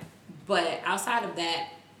 then okay. But outside of that,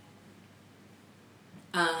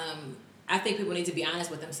 I think people need to be honest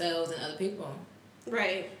with themselves and other people.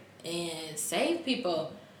 Right. And save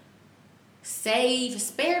people.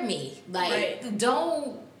 Spare me. Like,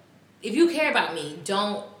 don't, if you care about me,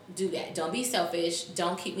 don't do that. Don't be selfish.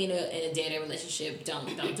 Don't keep me in a dead-end relationship. Don't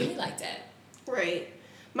do me like that. Right.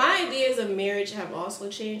 My ideas of marriage have also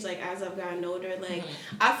changed, like, as I've gotten older. Like,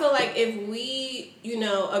 I feel like if we, you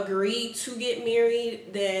know, agree to get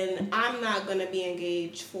married, then I'm not going to be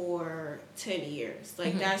engaged for 10 years.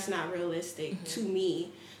 Like, that's not realistic to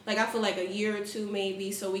me. Like, I feel like a year or two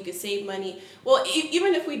maybe, so we could save money. Well,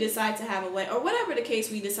 even if we decide to have a wedding, or whatever the case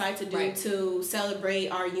we decide to do to celebrate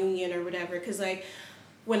our union or whatever. Because, like,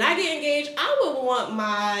 when I get engaged, I would want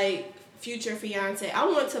my future fiance, I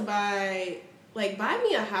want to buy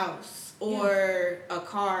me a house or a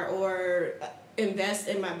car or invest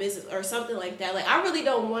in my business or something like that. Like, I really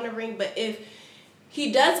don't want a ring, but if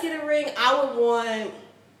he does get a ring, I would want,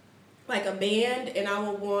 like, a band, and I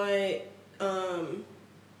would want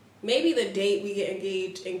maybe the date we get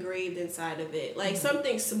engaged engraved inside of it. Like,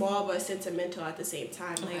 something small but sentimental at the same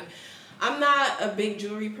time. Okay. Like, I'm not a big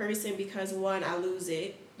jewelry person because, one, I lose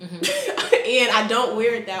it. And I don't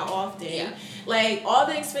wear it that often. Yeah. Like, all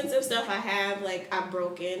the expensive stuff I have, like, I've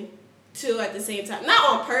broken too at the same time. Not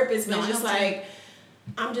on purpose, but just like,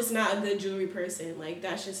 I'm just not a good jewelry person. Like,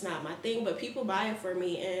 that's just not my thing. But people buy it for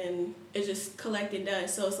me, and it's just collecting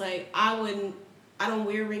dust. So it's like, I don't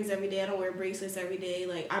wear rings every day. I don't wear bracelets every day.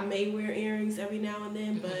 Like, I may wear earrings every now and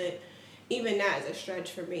then, but even that is a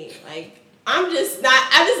stretch for me. Like, I've just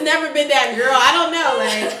never been that girl. I don't know,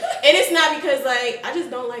 like, and it's not because, like, I just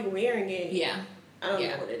don't like wearing it. Yeah. I don't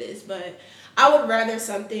know what it is, but I would rather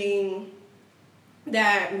something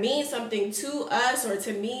that means something to us or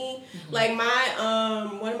to me. Like,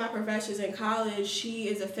 my, one of my professors in college, she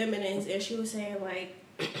is a feminist, and she was saying, like,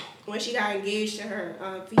 when she got engaged to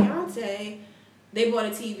her fiance, they bought a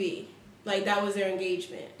TV. Like, that was their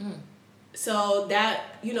engagement. So that,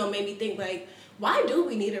 you know, made me think, like, why do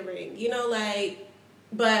we need a ring? You know, like,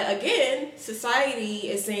 but again, society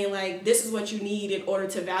is saying, like, this is what you need in order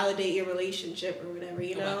to validate your relationship or whatever,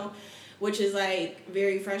 you know, which is, like,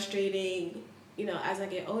 very frustrating, you know, as I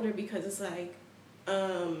get older, because it's like,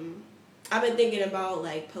 I've been thinking about,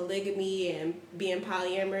 like, polygamy and being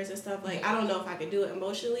polyamorous and stuff. Like, I don't know if I could do it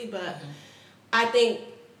emotionally, but I think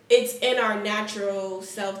it's in our natural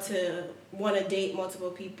self to want to date multiple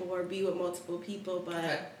people or be with multiple people,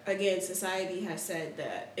 but again, society has said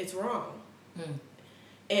that it's wrong.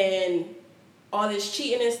 And all this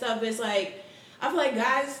cheating and stuff is like, I feel like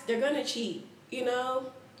guys, they're gonna cheat, you know?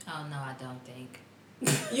 Oh no, I don't think.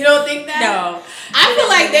 You don't think that? No. I feel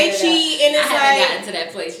like they cheat, and it's I haven't gotten to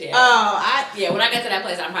that place yet. Oh, when I get to that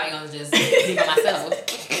place, I'm probably gonna just be by myself.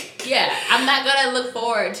 Yeah, I'm not gonna look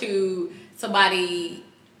forward to somebody.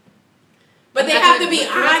 But they have to be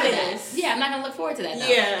honest. Yeah, I'm not gonna look forward to that though.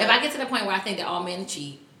 Yeah. If I get to the point where I think that all men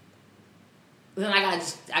cheat, then I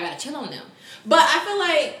gotta chill on them. But I feel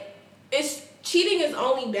like cheating is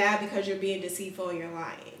only bad because you're being deceitful and you're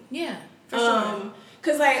lying. Yeah, for sure.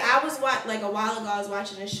 Cause like I was a while ago I was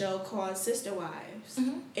watching a show called Sister Wives,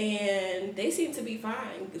 and they seem to be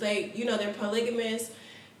fine. Like they're polygamous,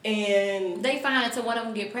 and they fine until one of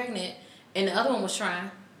them get pregnant and the other one was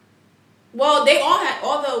trying. Well,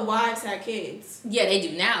 all the wives had kids. Yeah, they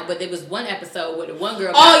do now, but there was one episode where the one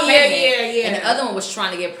girl got pregnant, yeah. And the other one was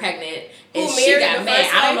trying to get pregnant, and Who she got the mad.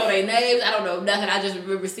 first I don't wife? know their names. I don't know nothing. I just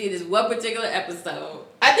remember seeing this one particular episode.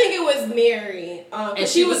 I think it was Mary. And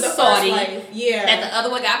she was the salty first wife. Yeah. That the other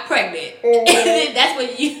one got pregnant. And then that's when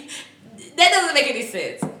that doesn't make any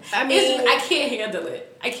sense. I mean, I can't handle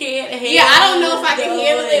it. I can't Yeah, I don't know if I can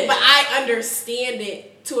handle it, but I understand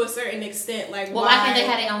it to a certain extent. Like, well, why can't they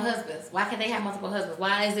have their own husbands? Why can't they have multiple husbands?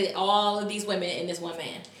 Why is it all of these women and this one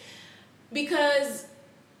man? Because,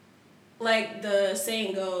 like the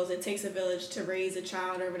saying goes, it takes a village to raise a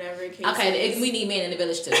child or whatever it Okay, we need men in the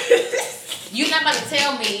village too. You're not about to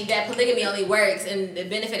tell me that polygamy only works in the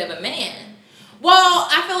benefit of a man. Well,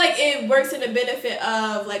 I feel like it works in the benefit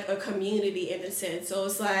of like a community in a sense. So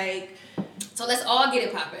it's like, so let's all get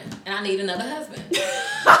it popping, and I need another husband.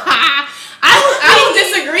 I don't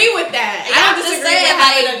disagree with that. I don't disagree with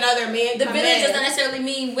having another man. The village doesn't necessarily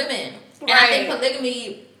mean women, and I think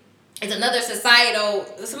polygamy is another societal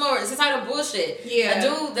bullshit. Yeah, a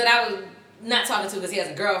dude that I was not talking to because he has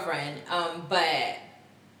a girlfriend. But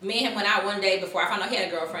me and him went out one day before I found out he had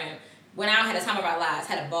a girlfriend. Went out, had a time of our lives,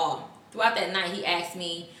 had a ball. Throughout that night, he asked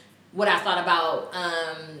me what I thought about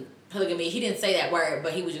polygamy. He didn't say that word,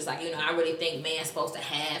 but he was just like, I really think man's supposed to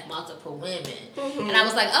have multiple women. Mm-hmm. And I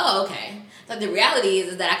was like, oh, okay. Like, the reality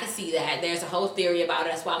is that I can see that. There's a whole theory about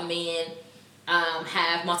it. That's why men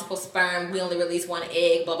have multiple sperm. We only release one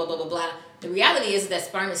egg, blah, blah, blah, blah, blah. The reality is that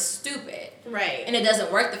sperm is stupid. Right. And it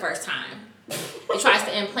doesn't work the first time. It tries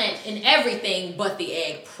to implant in everything but the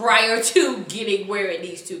egg prior to getting where it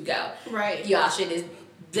needs to go. Right. Y'all shit is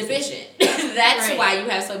deficient. That's why you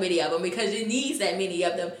have so many of them, because it needs that many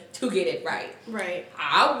of them to get it right. Right.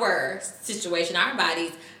 Our situation, our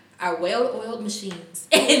bodies are well-oiled machines,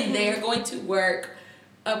 and they're going to work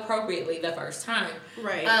appropriately the first time.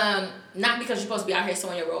 Right. Not because you're supposed to be out here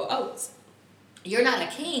sowing your rolled oats. You're not a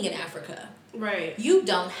king in Africa. Right. You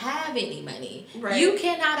don't have any money. Right. You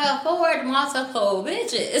cannot afford multiple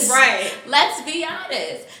bitches. Right. Let's be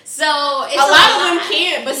honest. So it's a lot of them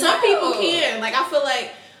can, but some people can. Like, I feel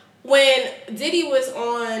like when Diddy was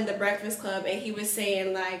on The Breakfast Club and he was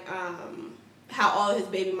saying like how all his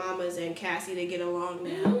baby mamas and Cassie, they get along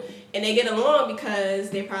now, and they get along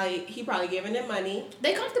because he probably giving them money.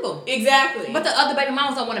 They comfortable. Exactly. But the other baby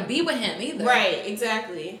mamas don't want to be with him either. Right.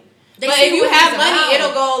 Exactly. But But if you have money,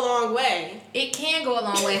 it'll go a long way. It can go a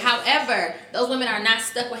long way. However, those women are not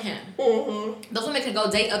stuck with him. Mm-hmm. Those women can go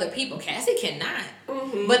date other people. Cassie cannot.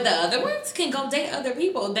 Mm-hmm. But the other ones can go date other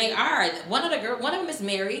people. They are. One of them is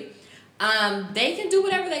married. They can do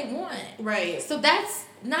whatever they want. Right. So that's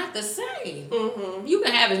not the same. Mm-hmm. You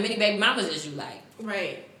can have as many baby mamas as you like.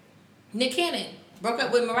 Right. Nick Cannon broke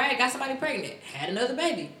up with Mariah, got somebody pregnant, had another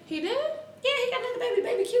baby. He did? Yeah, he got another baby.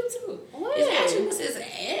 Baby cute too. What? It actually was his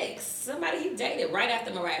ex. Somebody he dated right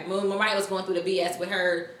after Mariah. When Mariah was going through the BS with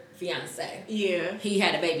her fiance. Yeah. He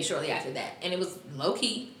had a baby shortly after that. And it was low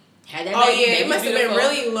key. Had that baby. baby. Oh, yeah. It must have been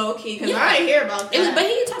really low key because I didn't hear about that. But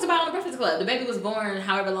he talked about it on the Breakfast Club. The baby was born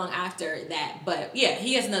however long after that. But yeah,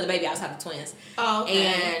 he has another baby outside of twins. Oh,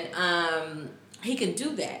 okay. And he can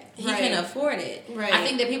do that. He Right. can afford it. Right. I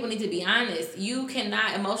think that people need to be honest. You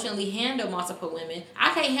cannot emotionally handle multiple women.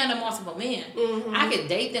 I can't handle multiple men. Mm-hmm. I can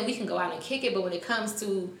date them. We can go out and kick it. But when it comes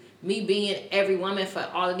to me being every woman for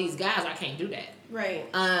all of these guys, I can't do that. Right.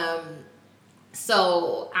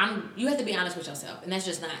 So you have to be honest with yourself, and that's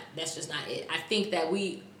just not it. I think that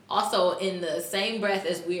we also, in the same breath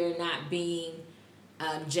as we are not being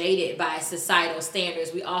jaded by societal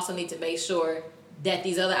standards, we also need to make sure that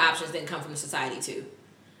these other options didn't come from society too,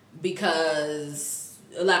 because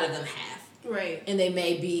a lot of them have. Right. And they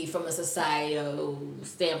may be from a societal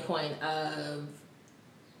standpoint of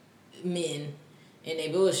men and they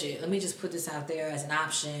bullshit. Let me just put this out there as an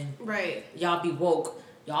option. Right. Y'all be woke.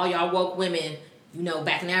 Y'all woke women.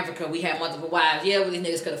 Back in Africa, we had multiple wives. Yeah, well, these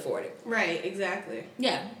niggas could afford it. Right, exactly.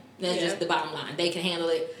 Yeah. That's just the bottom line. They can handle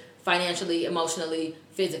it financially, emotionally,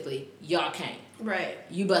 physically. Y'all can't. Right.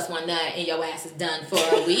 You bust one nut and your ass is done for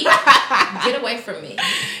a week. Get away from me.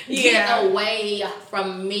 Get away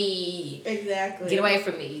from me. Exactly. Get away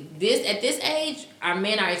from me. At this age, our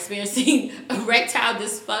men are experiencing erectile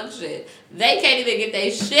dysfunction. They can't even get their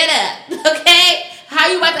shit up. Okay? How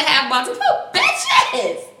you about to have multiple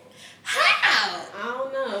bitches? How? I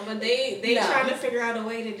don't know, but they trying to figure out a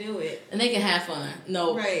way to do it. And they can have fun.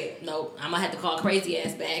 No. Right. No. I'm gonna have to call crazy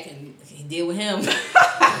ass back and deal with him.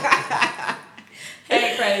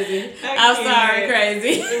 Hey, crazy. I'm sorry,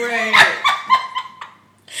 crazy. Right.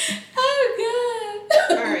 Oh,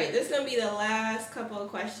 God. All right, this is going to be the last couple of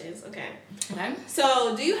questions. Okay. Okay.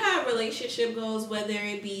 So, do you have relationship goals, whether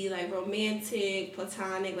it be like romantic,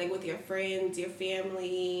 platonic, like with your friends, your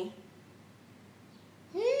family?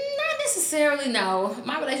 Not necessarily, no.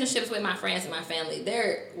 My relationships with my friends and my family,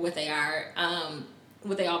 they're what they are.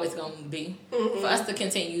 What they always going to be. Mm-hmm. For us to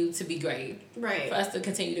continue to be great. Right. For us to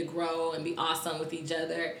continue to grow and be awesome with each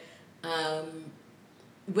other.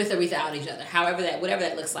 With or without each other. Whatever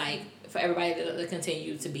that looks like. For everybody to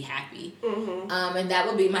continue to be happy. Mm-hmm. And that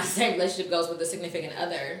would be my same relationship goes with a significant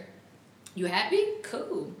other. You happy?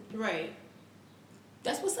 Cool. Right.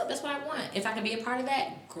 That's what's up. That's what I want. If I can be a part of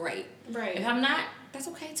that, great. Right. If I'm not, that's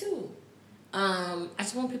okay too. I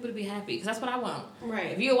just want people to be happy because that's what I want.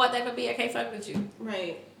 Right. If you want that to be, I can't fuck with you.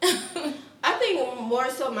 Right. I think more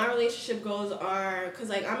so my relationship goals are because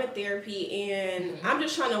like I'm in therapy and I'm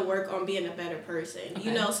just trying to work on being a better person,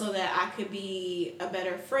 you know, so that I could be a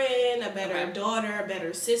better friend, a better daughter, a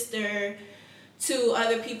better sister to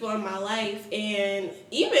other people in my life, and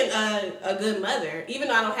even a good mother, even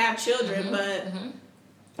though I don't have children, but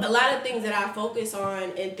a lot of things that I focus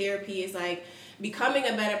on in therapy is like becoming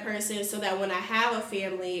a better person so that when I have a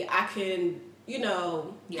family, I can, you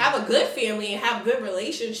know, have a good family and have good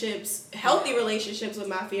relationships, healthy relationships with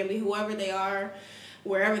my family, whoever they are,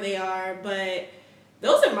 wherever they are. But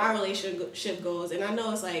those are my relationship goals. And I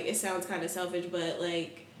know it's like, it sounds kind of selfish, but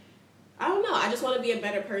like, I don't know. I just want to be a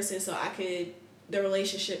better person so the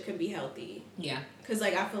relationship could be healthy. Yeah. Because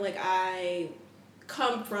like, I feel like I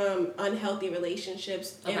come from unhealthy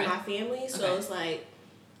relationships in my family. So it's like,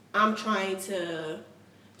 I'm trying to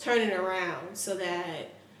turn it around so that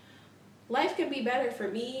life can be better for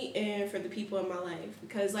me and for the people in my life.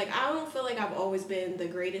 Because, like, I don't feel like I've always been the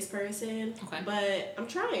greatest person. But I'm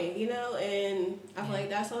trying, you know? And I feel like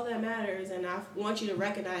that's all that matters. And I want you to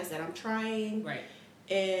recognize that I'm trying. Right.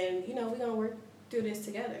 And, you know, we're going to work through this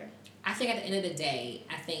together. I think at the end of the day,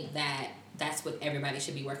 I think that that's what everybody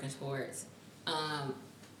should be working towards.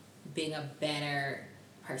 Being a better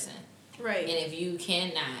person. Right. And if you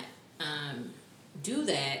cannot do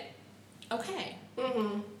that, okay.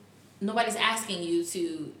 Mm-hmm. Nobody's asking you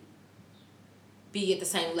to be at the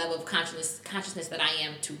same level of consciousness that I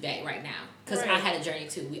am today, right now. Because I had a journey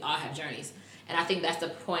too. We all have journeys. And I think that's the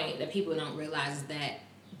point that people don't realize is that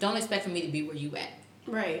don't expect for me to be where you at.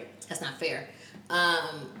 Right. That's not fair.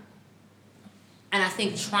 And I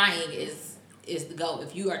think trying is the goal.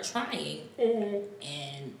 If you are trying,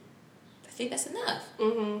 and I think that's enough.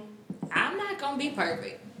 Mm-hmm. I'm not going to be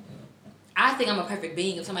perfect. I think I'm a perfect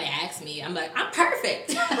being. If somebody asks me, I'm like, I'm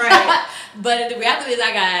perfect. Right. But the reality is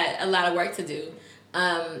I got a lot of work to do.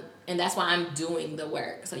 And that's why I'm doing the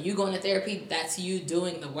work. So you going to therapy, that's you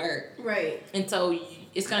doing the work. Right. And so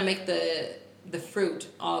it's going to make the fruit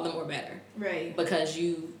all the more better. Right. Because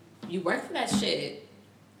you work for that shit.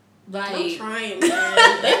 Like, I'm trying,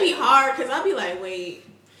 man. It'd be hard because I'd be like, wait.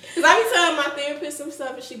 Because I be telling my therapist some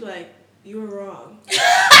stuff and she'd be like, you were wrong. And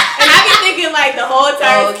I be thinking like the whole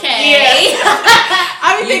time. Okay. Yeah.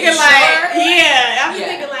 I be thinking sure? I be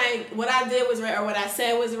thinking like what I did was right or what I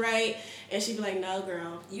said was right. And she'd be like, no,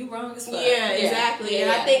 girl. You wrong as fuck. Yeah, exactly. Yeah.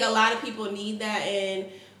 And I think a lot of people need that. And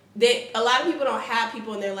a lot of people don't have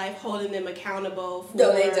people in their life holding them accountable for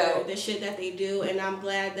the shit that they do. And I'm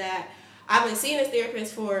glad that I've been seeing this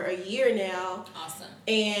therapist for a year now. Awesome.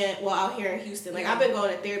 And, well, out here in Houston. Like, I've been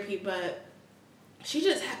going to therapy, but she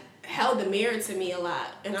just held the mirror to me a lot.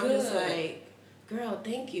 And I'm just like, girl,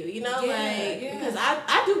 thank you. You know, because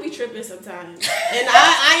I do be tripping sometimes. And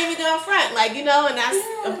I ain't even going front. Like, you know, and that's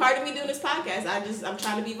a part of me doing this podcast. I'm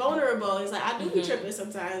trying to be vulnerable. It's like, I do be tripping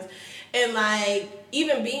sometimes. And, like,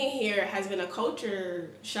 even being here has been a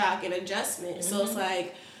culture shock and adjustment. So it's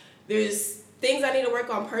like, there's things I need to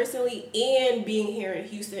work on personally and being here in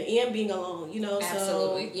Houston and being alone, you know?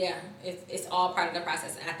 Absolutely. So, yeah. It's all part of the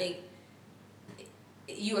process. And I think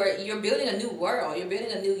you're building a new world. You're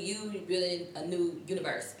building a new you. You're building a new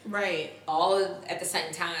universe. Right. All at the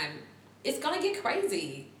same time. It's going to get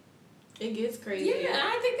crazy. It gets crazy. Yeah,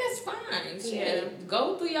 I think that's fine. Shit. Yeah.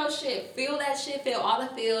 Go through your shit. Feel that shit. Feel all the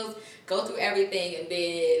feels. Go through everything. And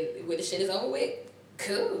then when the shit is over with,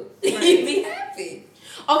 cool. Right. You be happy.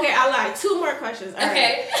 Okay, I lied. 2 more questions. All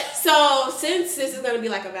Okay. right. So, since this is going to be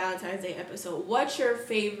like a Valentine's Day episode, what's your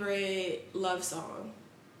favorite love song?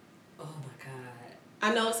 Oh my God.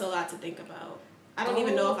 I know it's a lot to think about. I don't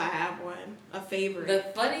even know if I have one. A favorite. The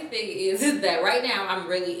funny thing is that right now I'm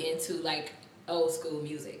really into like old school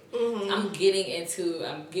music. Mm-hmm. I'm getting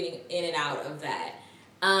in and out of that.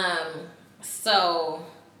 So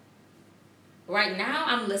right now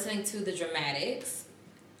I'm listening to the Dramatics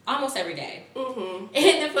almost every day. Mm-hmm.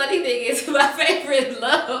 And the funny thing is my favorite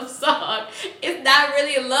love song is not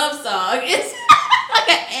really a love song. It's like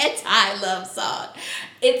an anti-love song.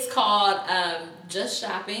 It's called Just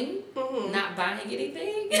Shopping, Mm-hmm. Not Buying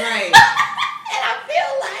Anything. Right. And I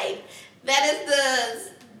feel like that is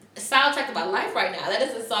the soundtrack of my life right now. That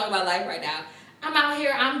is the song of my life right now. I'm out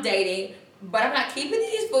here, I'm dating, but I'm not keeping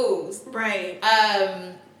these fools. Right.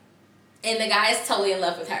 And the guy is totally in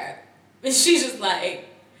love with her. And she's just like,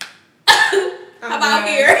 I'm out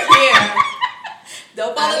here. Yeah.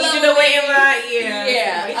 Don't fall in love you with to wait me. in line. Yeah.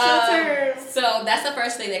 Yeah. Wait your turn. So that's the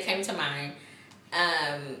first thing that came to mind.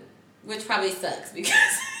 Which probably sucks because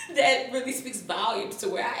that really speaks volumes to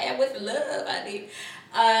where I am with love, honey.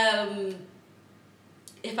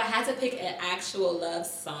 If I had to pick an actual love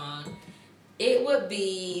song, it would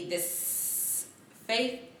be this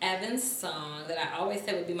Faith Evans song that I always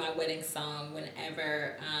said would be my wedding song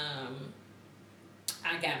whenever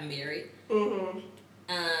I got married. Mm-hmm.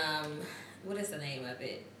 What is the name of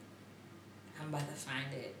it? I'm about to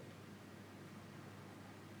find it.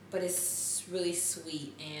 But it's really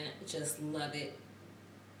sweet and just love it.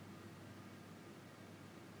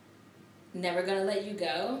 Never Gonna Let You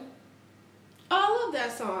Go. Oh, I love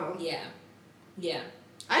that song. Yeah. Yeah.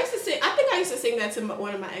 I used to sing that to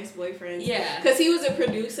one of my ex-boyfriends. Yeah. Because he was a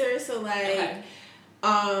producer, so like, Okay.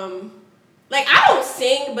 like I don't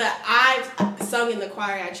sing, but I've sung in the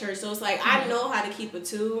choir at church, so it's like I know how to keep a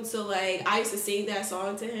tune. So like I used to sing that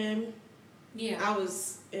song to him. Yeah. I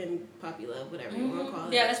was in puppy love, whatever you want to call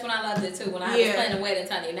it. Yeah, that's when I loved it too. When I was Yeah. playing the wedding,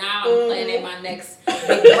 honey. Now I'm planning my next big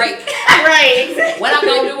break. Right. Exactly. What I'm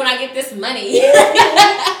gonna do when I get this money?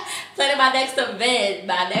 Planning my next event,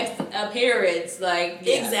 my next appearance. Like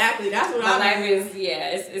yeah. Exactly. That's what My life I'm.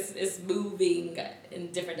 is it's moving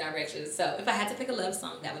in different directions. So if I had to pick a love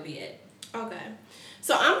song, that would be it. Okay.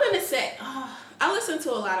 So I'm gonna say I listen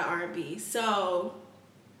to a lot of R&B. So,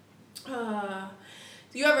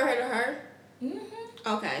 you ever heard of her? Mm-hmm.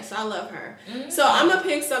 Okay, so I love her. Mm-hmm. So I'm gonna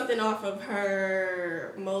pick something off of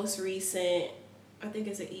her most recent. I think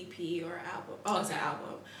it's an EP or album. Oh, it's an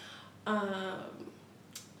album.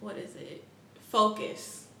 What is it?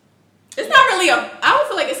 Focus. It's not really I don't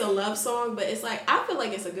feel like it's a love song, but it's like I feel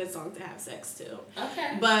like it's a good song to have sex to.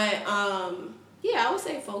 Okay. But yeah, I would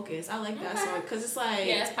say Focus. I like that Okay. song because it's like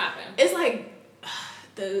Yeah, it's popping. it's like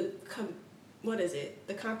what is it?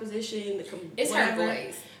 The composition. It's whatever. her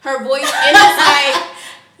voice. Her voice, and it's like.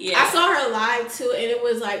 Yeah. I saw her live too, and it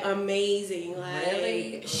was like amazing. Like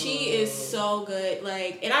Really? she is so good.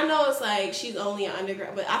 Like, and I know it's like she's only an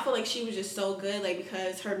undergrad, but I feel like she was just so good. Like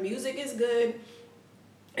because her music is good,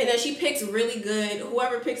 and then she picks really good.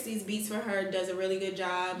 Whoever picks these beats for her does a really good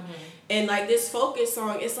job. Mm-hmm. And like this Focus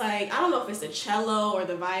song, it's like I don't know if it's the cello or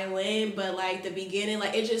the violin, but like the beginning,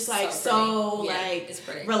 like it's just like so Yeah, like it's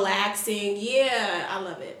pretty. relaxing. Yeah, I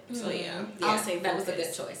love it. So yeah, I'll say that was a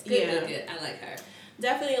Focus. good choice. Good, Yeah. good. I like her.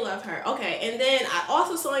 Definitely love her. Okay, and then I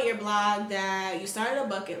also saw on your blog that you started a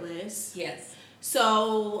bucket list. Yes.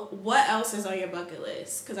 So, what else is on your bucket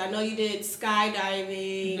list? Because I know you did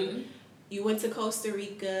skydiving, Mm-hmm. you went to Costa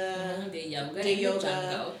Rica, Did yoga. did in the yoga,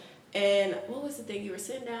 jungle. and what was the thing? You were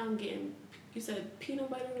sitting down getting, you said peanut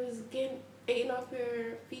butter was getting eaten off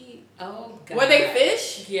your feet. Oh, God. Were they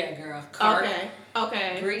fish? Yeah, girl. Carp.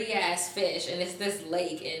 Okay. Gritty ass fish, and it's this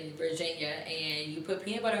lake in Virginia, and you put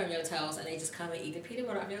peanut butter on your toes, and they just come and eat the peanut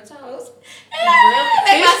butter off your toes.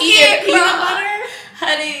 Really? Fish eating peanut butter?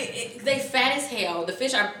 Honey, they fat as hell. The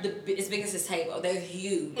fish are as big as this table. They're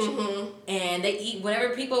huge, Mm-hmm. and they eat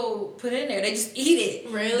whatever people put in there. They just eat it.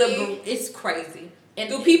 Really? It's crazy. And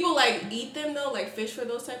Do people like eat them though? Like fish for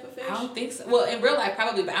those type of fish? I don't think so. Well, in real life,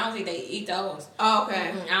 probably, but I don't think they eat those. Oh,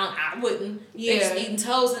 okay. I wouldn't. Yeah. They just eating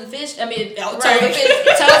toes and fish. I mean, toes Right. and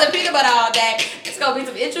fish, toes and peanut butter all day. It's gonna be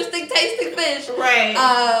some interesting tasting fish. Right.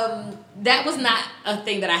 That was not a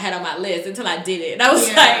thing that I had on my list until I did it, and I was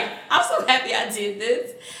Yeah. like, I'm so happy I did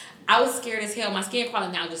this. I was scared as hell. My skin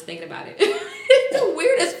crawling now just thinking about it. It's the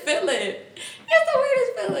weirdest feeling. It's the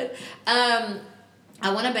weirdest feeling.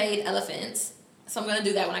 I want to bathe elephants. So I'm gonna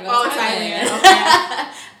do that when I go to Thailand. Thailand. Okay.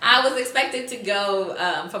 I was expected to go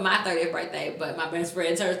for my 30th birthday, but my best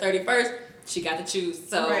friend turned 31st. She got to choose.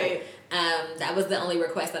 So Right. that was the only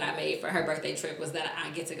request that I made for her birthday trip, was that I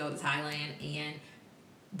get to go to Thailand and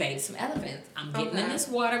bathe some elephants. I'm getting in this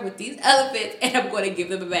water with these elephants, and I'm going to give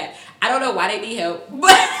them a bath. I don't know why they need help,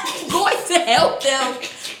 but I'm going to help them.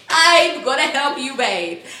 I'm going to help you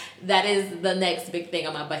bathe. That is the next big thing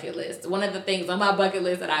on my bucket list. One of the things on my bucket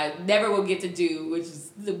list that I never will get to do, which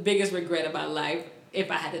is the biggest regret of my life,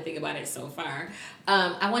 if I had to think about it so far.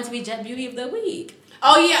 I want to be Jet Beauty of the Week.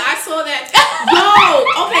 Oh yeah, I saw that.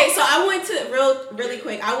 Yo, okay, so I went to really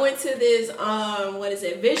quick. I went to this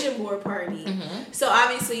vision board party. Mm-hmm. So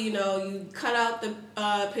obviously, you cut out the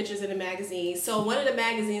pictures in the magazine. So one of the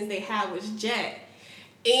magazines they had was Jet,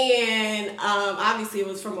 and obviously it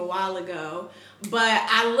was from a while ago. But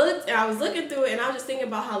I was looking through it, and I was just thinking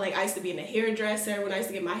about how, like, I used to be in a hairdresser when I used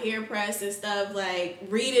to get my hair pressed and stuff, like,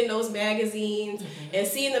 reading those magazines and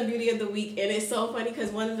seeing the Beauty of the Week. And it's so funny because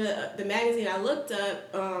one of the magazine I looked up,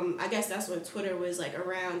 I guess that's when Twitter was, like,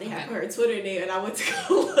 around. They had her Twitter name, and I went to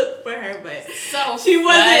go look for her, but she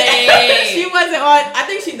wasn't on. I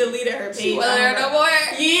think she deleted her page. She wasn't there no more?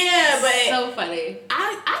 Yeah, but so funny.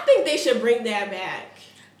 I think they should bring that back.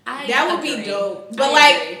 That would be dope. But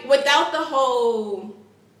without the whole,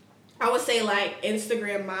 I would say, like,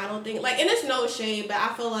 Instagram model thing. Like, and it's no shade, but I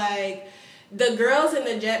feel like the girls in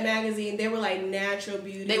the Jet magazine, they were like natural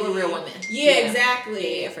beauty. They were real women. Yeah,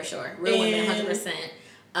 exactly. Yeah, for sure. Real women, 100%.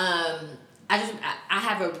 I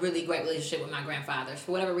have a really great relationship with my grandfathers.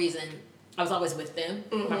 For whatever reason, I was always with them.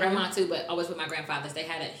 My grandma too, but always with my grandfathers. They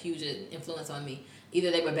had a huge influence on me.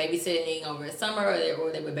 Either they were babysitting over the summer, or they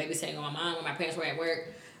were babysitting on my mom when my parents were at work.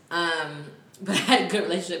 But I had a good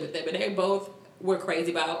relationship with them, but they both were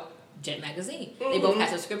crazy about Jet magazine. They both had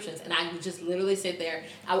subscriptions, and I would just literally sit there.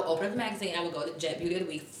 I would open up the magazine, I would go to Jet Beauty of the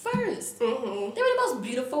Week first. They were the most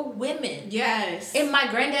beautiful women. Yes. And my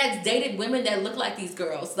granddad's dated women that look like these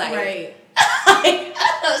girls. Like, right.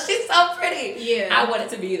 She's so pretty. Yeah. I wanted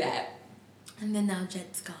to be that. And then now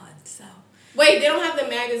Jet's gone, so. Wait, they don't have the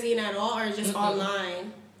magazine at all, or just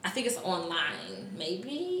online? I think it's online,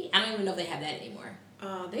 maybe. I don't even know if they have that anymore.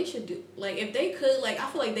 They should do, like, if they could, like, I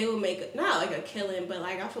feel like they would make, not like a killing, but,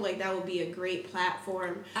 like, I feel like that would be a great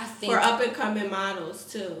platform for up-and-coming models,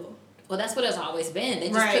 too. Well, that's what it's always been. They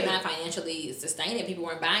just could not financially sustain it. People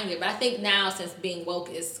weren't buying it. But I think now, since being woke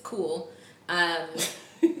is cool,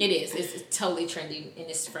 it is. It's totally trendy, and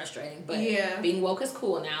it's frustrating. But being woke is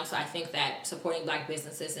cool now, so I think that supporting Black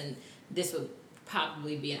businesses, and this would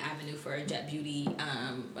probably be an avenue for Jet Beauty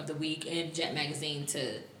of the Week and Jet Magazine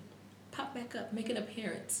to pop back up, make an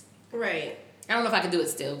appearance. Right. I don't know if I can do it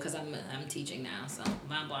still because I'm teaching now, so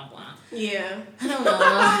blah blah blah. Yeah. I don't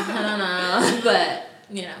know, but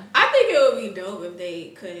I think it would be dope if they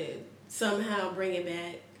could somehow bring it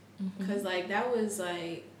back, because like that was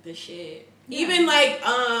like the shit. Yeah. Even like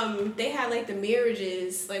they had like the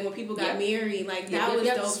marriages, like when people got married, like that was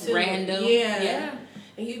dope too. Random. Yeah.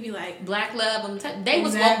 And you'd be like, Black love, they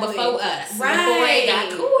was woke before us. Right. Before they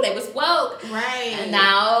got cool, they was woke. Right. And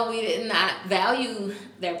now we did not value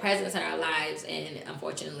their presence in our lives, and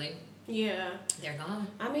unfortunately, they're gone.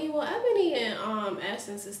 I mean, well, Ebony and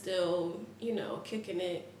Essence is still, kicking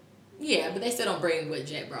it. Yeah, but they still don't bring what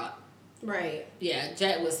Jet brought. Right. Yeah,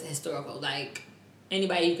 Jet was historical. Like,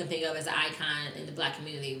 anybody you can think of as an icon in the Black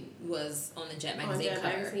community was on the Jet magazine cover.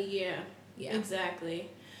 Magazine, yeah. Exactly.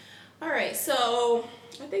 All right, so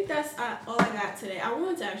I think that's all I got today. I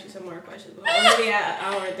wanted to ask you some more questions, but we're already at an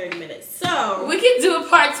hour and 30 minutes. So we can do a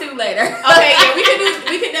part 2 later. Okay, yeah,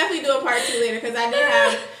 we can definitely do a part 2 later, because I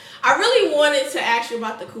really wanted to ask you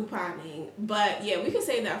about the couponing, but yeah, we can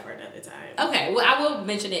save that for another time. Okay, well, I will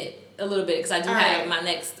mention it a little bit because I do have my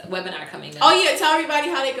next webinar coming up. Oh yeah, tell everybody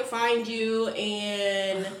how they can find you,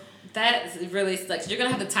 and that really sucks. You're gonna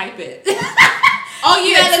have to type it. Oh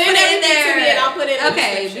yeah, send everything to me and I'll put it in the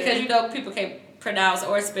description. Because people can't pronounce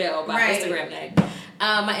or spell my Instagram name.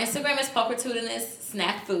 My Instagram is Pulchritudinous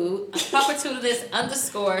Snafu.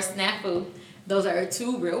 Pulchritudinous_snafu. Those are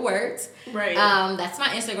 2 real words. Right. That's my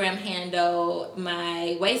Instagram handle.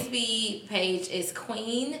 My Waist-B page is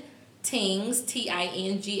Queen Tings,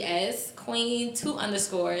 Tings, Queen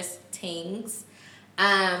 2_ Tings.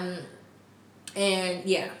 And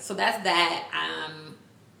yeah, so that's that.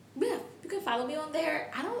 Yeah. You can follow me on there.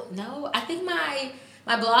 I don't know. I think my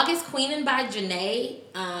blog is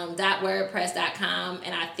queenandbyjanae.wordpress.com,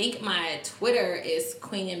 and I think my Twitter is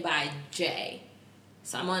queenandbyj.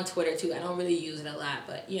 So I'm on Twitter too. I don't really use it a lot,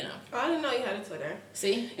 but you know. I didn't know you had a Twitter.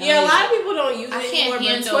 See? Yeah, a lot of people don't use it anymore,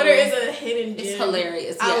 but Twitter is a hidden gem. It's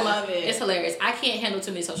hilarious. Yeah. I love it. It's hilarious. I can't handle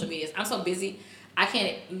too many social medias. I'm so busy. I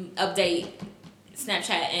can't update Snapchat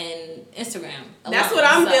and Instagram. That's what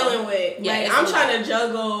I'm dealing with. Yeah, like, I'm trying to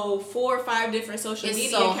juggle 4 or 5 different social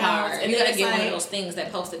media accounts. Hard. And you gotta get one of those things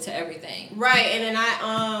that post it to everything. Right, and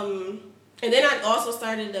then I also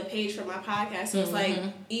started a page for my podcast, so it's like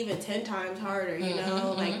even 10 times harder, you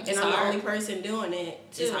know? Like, and I'm the only person doing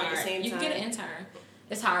it too at the same time. You can get an intern.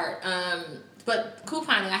 It's hard. But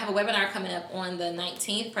couponing, I have a webinar coming up on the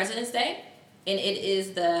 19th, President's Day, and it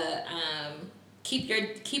is the Keep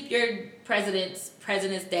Your President's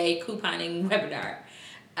Day couponing webinar.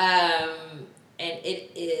 And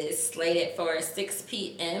it is slated for 6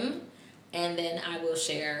 p.m. And then I will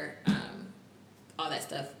share all that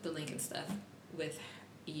stuff, the link and stuff, with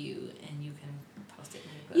you, and you can post it.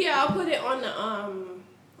 Yeah, I'll put it on the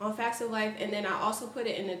on Facts of Life, and then I'll also put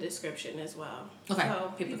it in the description as well. Okay.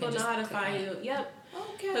 So people know how to find you. Yep.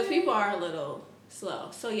 Okay. Because people are a little slow.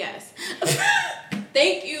 So yes.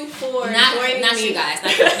 Thank you for joining not me. You guys.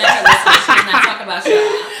 Not her listeners. Not talking about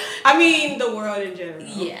you. I mean the world in general.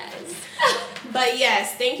 Yes. But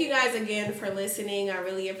yes, thank you guys again for listening. I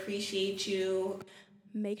really appreciate you.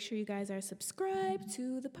 Make sure you guys are subscribed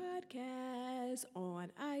to the podcast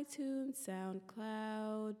on iTunes,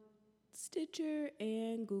 SoundCloud, Stitcher,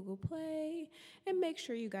 and Google Play. And make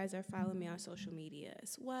sure you guys are following me on social media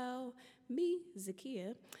as well. Me,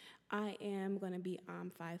 Zakia. I am going to be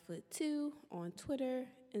 5'2" on Twitter,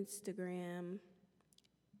 Instagram,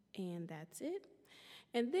 and that's it.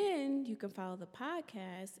 And then you can follow the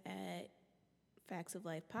podcast at Facts of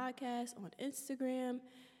Life Podcast on Instagram.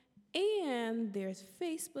 And there's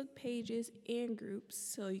Facebook pages and groups,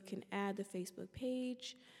 so you can add the Facebook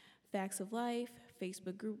page, Facts of Life,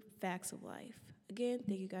 Facebook group, Facts of Life. Again,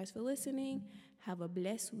 thank you guys for listening. Have a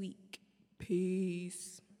blessed week.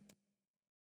 Peace.